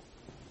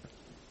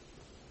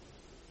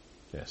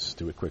 yes,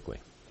 do it quickly.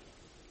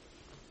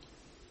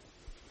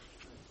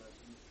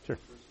 Sure.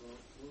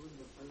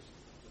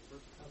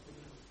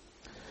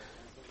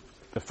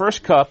 The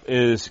first cup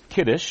is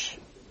Kiddush,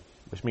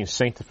 which means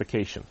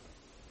sanctification.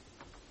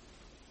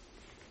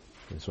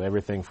 And so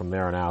everything from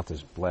there on out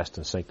is blessed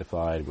and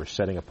sanctified. We're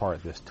setting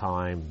apart this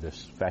time,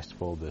 this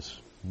festival, this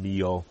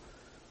meal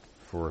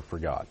for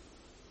God.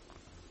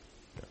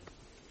 Yeah.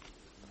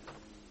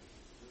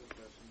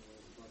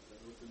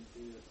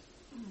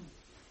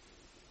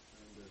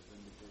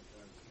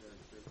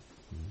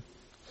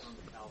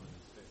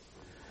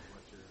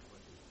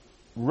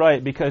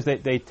 Right, because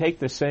they take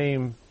the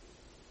same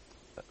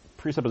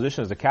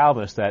presupposition as the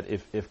Calvinists that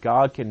if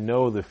God can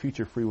know the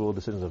future free will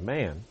decisions of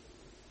man,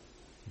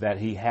 that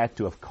he had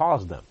to have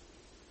caused them.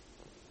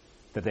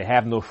 That they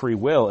have no free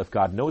will if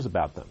God knows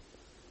about them.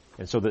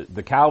 And so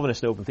the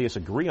Calvinists and open theists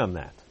agree on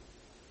that.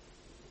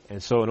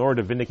 And so in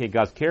order to vindicate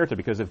God's character,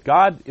 because if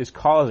God is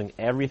causing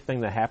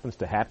everything that happens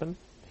to happen,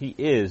 he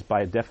is,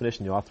 by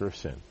definition, the author of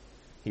sin.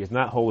 He is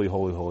not holy,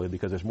 holy, holy,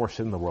 because there's more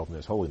sin in the world than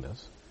there's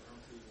holiness.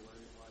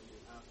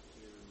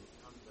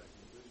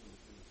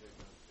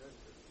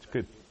 It's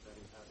good.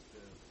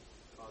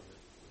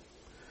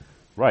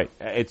 Right.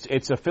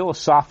 It's a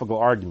philosophical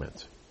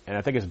argument. And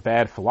I think it's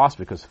bad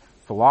philosophy, because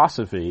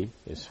philosophy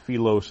is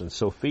philos and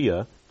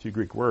sophia, two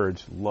Greek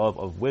words, love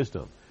of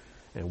wisdom.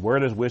 And where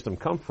does wisdom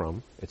come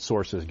from? Its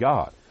source is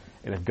God.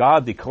 And if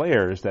God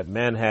declares that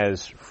man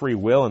has free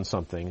will in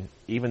something,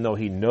 even though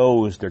he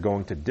knows they're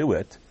going to do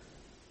it,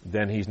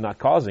 then he's not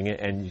causing it,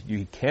 and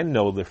you can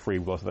know the free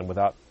will of something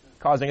without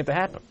causing it to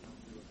happen.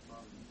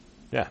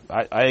 Yeah,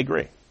 I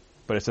agree.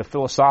 But it's a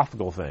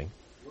philosophical thing.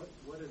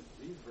 What is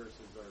these verses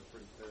are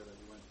pretty clear that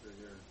you went through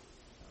here.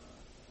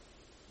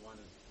 One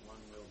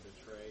will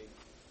betray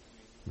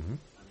me. Mm-hmm.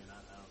 I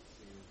don't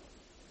see.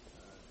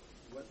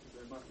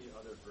 There must be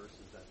other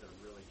verses that they're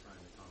really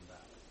trying to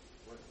combat.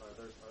 Are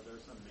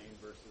there some main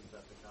verses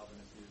that the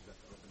Calvinists use that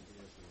the open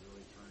theists are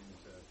really trying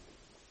to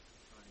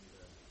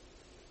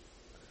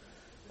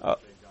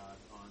vindicate God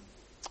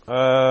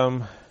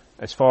on?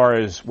 As far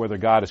as whether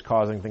God is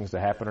causing things to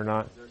happen or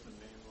not. There's some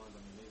main ones.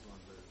 These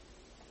ones are.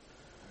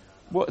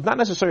 Well, it's not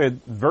necessarily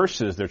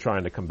verses they're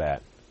trying to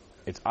combat.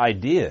 It's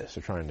ideas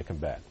they're trying to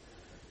combat.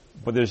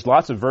 But there's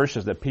lots of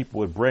verses that people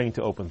would bring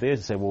to open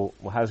theists and say, well,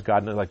 how does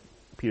God know, like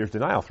Peter's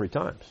denial 3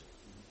 times?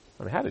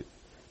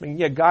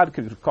 God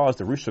could cause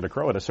the rooster to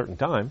crow at a certain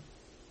time.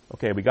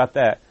 Okay, we got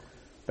that.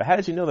 But how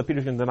does he know that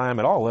Peter's going to deny him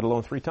at all, let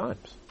alone 3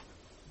 times?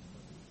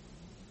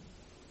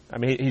 I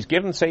mean, he's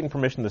given Satan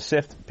permission to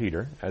sift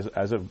Peter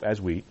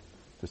as wheat.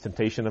 There's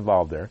temptation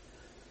involved there.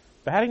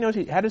 But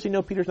how does he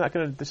know Peter's not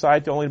going to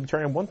decide to only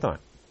betray him one time,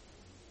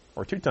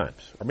 or 2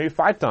 times, or maybe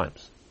 5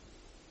 times?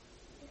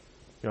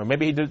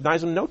 Maybe he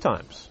denies him no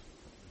times.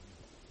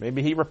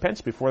 Maybe he repents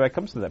before that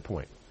comes to that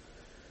point.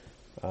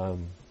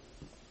 And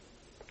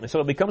so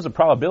it becomes a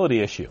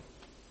probability issue.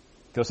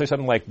 He'll say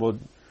something like, well,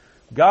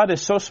 God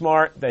is so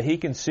smart that he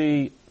can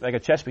see, like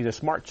he's a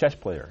smart chess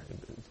player.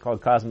 It's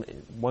called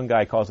one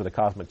guy calls it a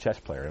cosmic chess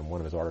player in one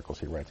of his articles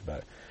he writes about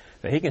it.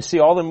 That he can see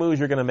all the moves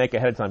you're going to make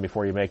ahead of time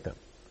before you make them.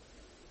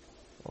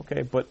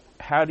 Okay, but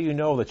how do you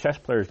know the chess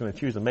player is going to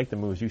choose to make the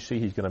moves you see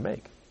he's going to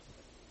make?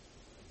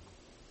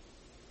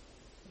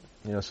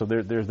 So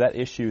there's that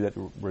issue that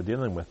we're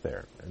dealing with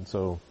there. And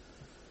so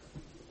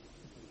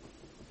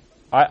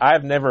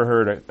I've never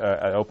heard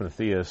an open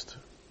theist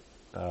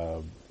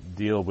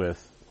deal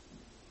with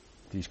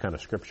these kind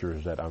of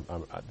scriptures that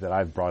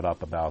I've brought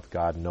up about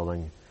God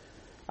knowing.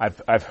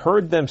 I've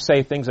heard them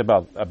say things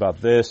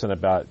about this and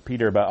about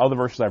Peter, about other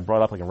verses I've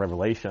brought up, like in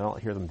Revelation. I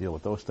don't hear them deal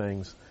with those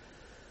things.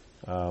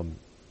 And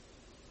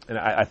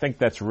I think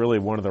that's really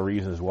one of the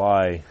reasons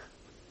why,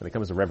 when it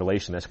comes to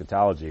Revelation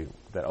eschatology,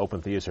 that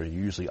open theists are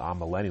usually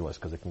amillennialists,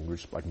 because they can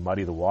just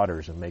muddy the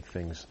waters and make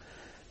things,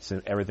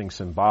 everything's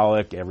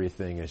symbolic,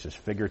 everything is just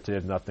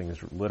figurative, nothing is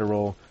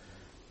literal.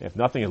 If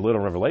nothing is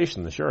literal in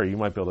Revelation, then sure, you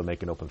might be able to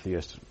make an open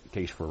theist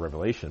case for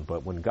Revelation.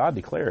 But when God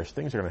declares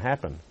things are going to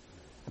happen,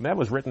 and that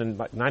was written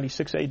in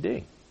 96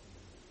 AD.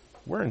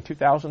 We're in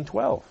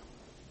 2012.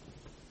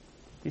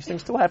 These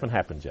things still haven't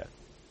happened yet.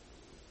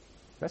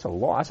 That's a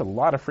lot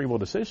of free will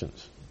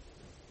decisions.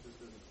 This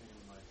doesn't seem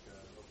like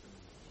open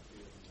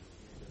field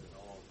needed at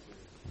all to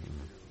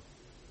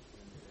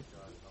indicate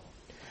God at all.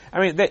 I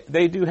mean,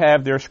 they do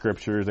have their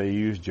scriptures. They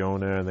use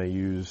Jonah, and they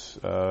use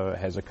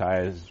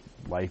Hezekiah's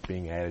life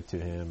being added to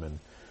him, and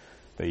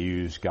they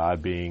use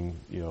God being,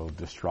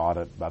 distraught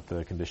about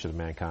the condition of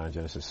mankind in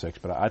Genesis 6.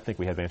 But I think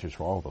we have answers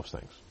for all of those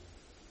things.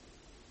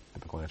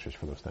 Typical answers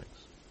for those things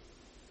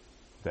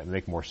that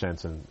make more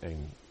sense and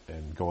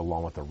go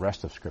along with the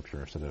rest of Scripture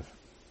instead of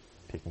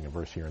taking a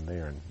verse here and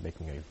there and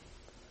making a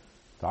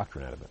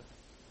doctrine out of it.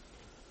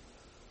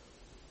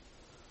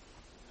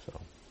 So.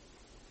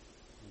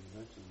 You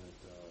mentioned that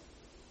the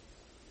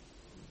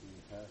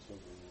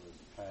Passover was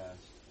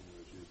past, and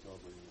the Jews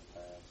celebrating the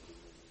past, and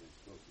then they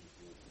still seem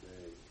to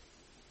today.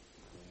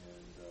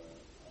 And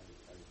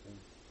I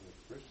think if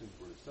Christians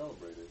were to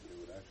celebrate it, it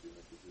would actually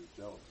make the Jews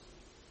jealous.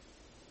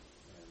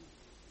 And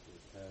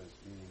it has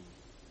meaning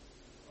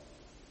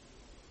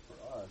for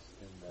us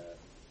in that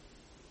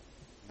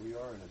we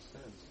are, in a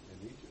sense,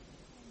 in Egypt.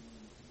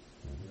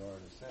 And we are,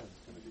 in a sense,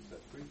 going to be set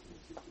free from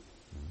this Egypt,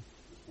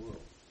 this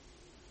world,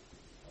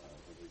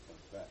 when he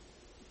comes back.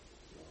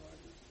 So I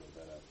just throw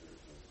that out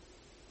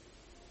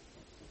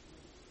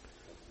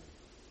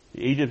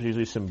there. Egypt is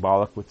usually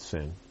symbolic with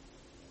sin,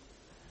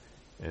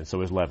 and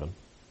so is leaven.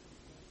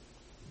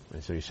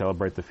 And so you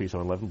celebrate the Feast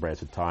of Unleavened Bread.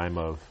 It's a time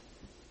of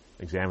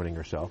examining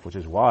yourself, which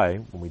is why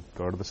when we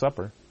go to the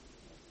supper,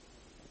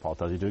 Paul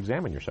tells you to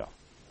examine yourself.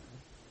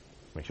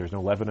 Make sure there's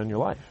no leaven in your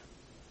life.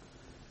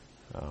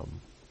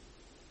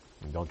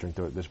 And don't drink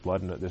this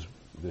blood and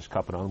this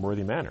cup in an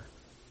unworthy manner.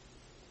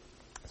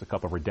 It's a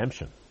cup of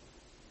redemption.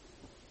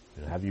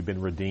 Have you been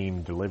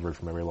redeemed, delivered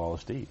from every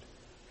lawless deed?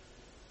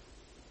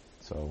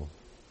 So,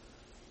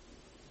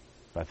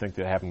 I think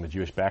that having the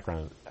Jewish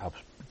background helps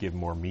give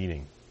more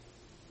meaning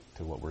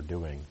to what we're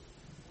doing.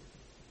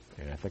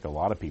 And I think a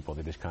lot of people,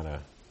 they just kind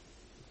of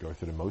go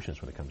through the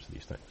motions when it comes to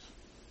these things.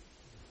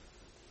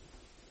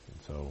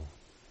 And so,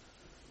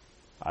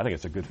 I think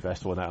it's a good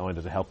festival. Not only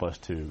does it help us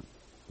to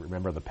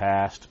remember the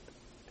past,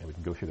 and we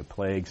can go through the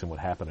plagues and what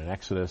happened in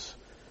Exodus,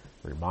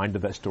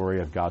 reminded that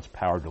story of God's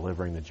power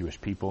delivering the Jewish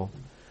people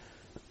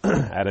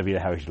out of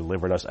how He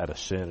delivered us out of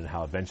sin, and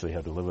how eventually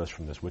He'll deliver us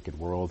from this wicked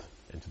world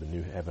into the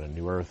new heaven and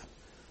new earth.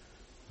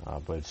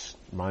 But it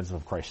reminds us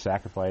of Christ's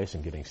sacrifice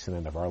and getting sin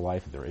out of our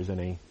life, if there is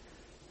any,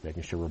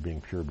 making sure we're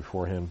being pure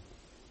before Him.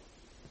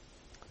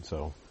 And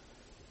so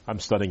I'm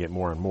studying it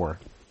more and more.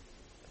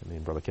 I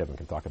mean, Brother Kevin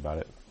can talk about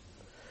it.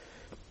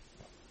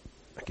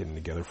 Getting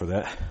together for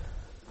that.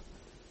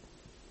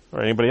 All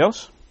right, anybody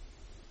else?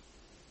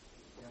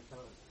 Yeah, I kind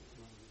of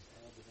want to just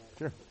add to that.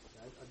 Sure.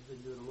 I've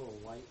been doing a little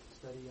light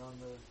study on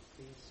the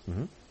feasts.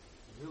 Mm-hmm.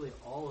 Really,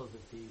 all of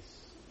the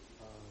feasts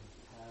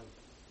have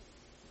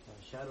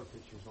shadow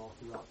pictures all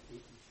throughout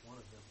each one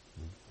of them.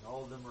 Mm-hmm. And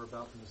all of them are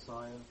about the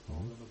Messiah, all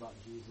of them about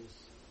Jesus.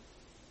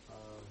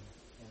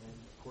 And then,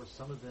 of course,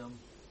 some of them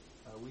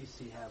we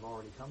see have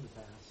already come to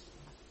pass.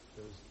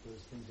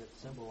 Those things that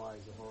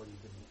symbolize have already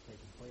been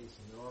taking place.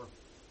 And there are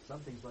some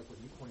things, like what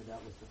you pointed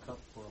out with the cup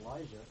for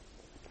Elijah,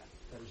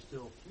 that are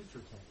still future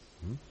tense.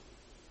 Mm-hmm.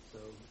 So,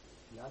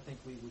 yeah, I think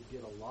we would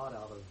get a lot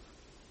out of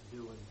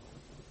doing,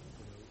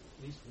 at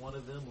least one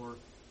of them, or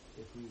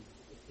if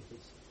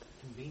it's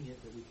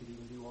convenient that we could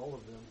even do all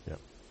of them.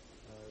 Yeah.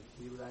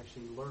 We would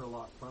actually learn a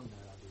lot from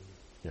that, I believe.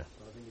 Yeah.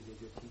 So I think it'd be a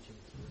good teaching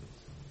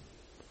experience.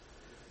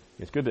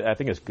 It's good. I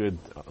think it's good,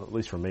 at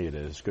least for me it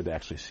is, it's good to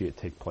actually see it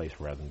take place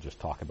rather than just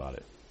talk about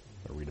it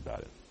or read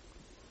about it.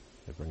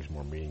 It brings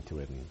more meaning to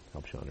it and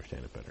helps you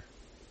understand it better.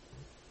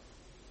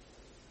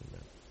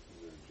 Amen.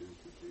 Is there a Jews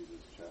for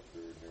Jesus chapter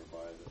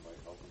nearby that might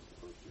help us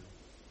the first year?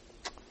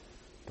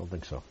 Don't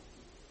think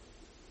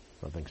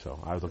so.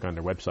 I was looking on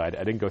their website.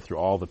 I didn't go through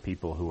all the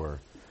people who are,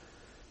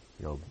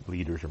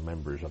 leaders or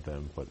members of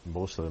them, but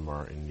most of them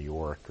are in New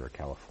York or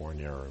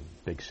California or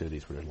big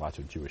cities where there's lots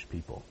of Jewish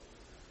people.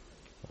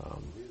 We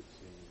had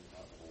seen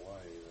out in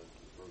Hawaii that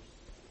the first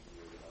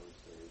year that I was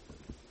saved,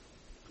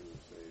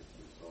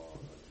 we saw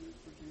a Jews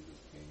for Jesus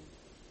came,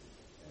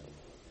 and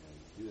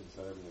he didn't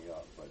set everything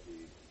up, but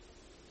he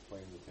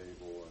explained the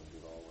table and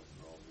did all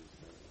these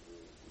things.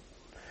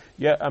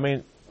 Yeah, I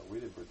mean, But we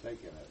didn't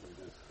partake in it.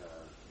 We just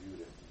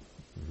viewed it.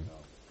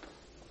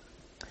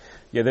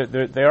 yeah,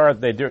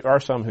 there are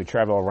some who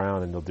travel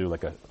around and they'll do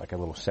like a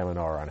little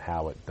seminar on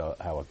how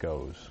it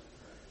goes,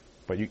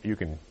 but you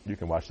can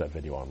watch that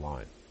video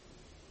online.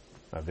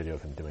 A video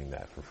of him doing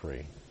that for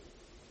free.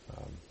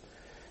 And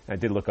I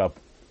did look up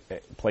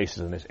places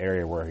in this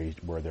area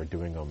where they're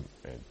doing them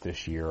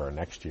this year or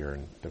next year,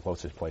 and the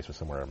closest place was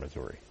somewhere in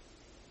Missouri.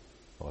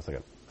 Well, it's like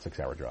a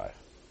 6-hour drive.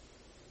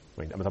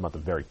 I mean, I'm talking about the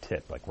very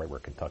tip, like right where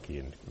Kentucky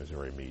and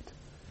Missouri meet,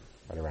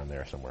 right around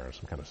there somewhere,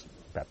 some kind of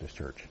Baptist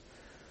church.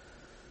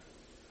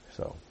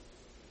 So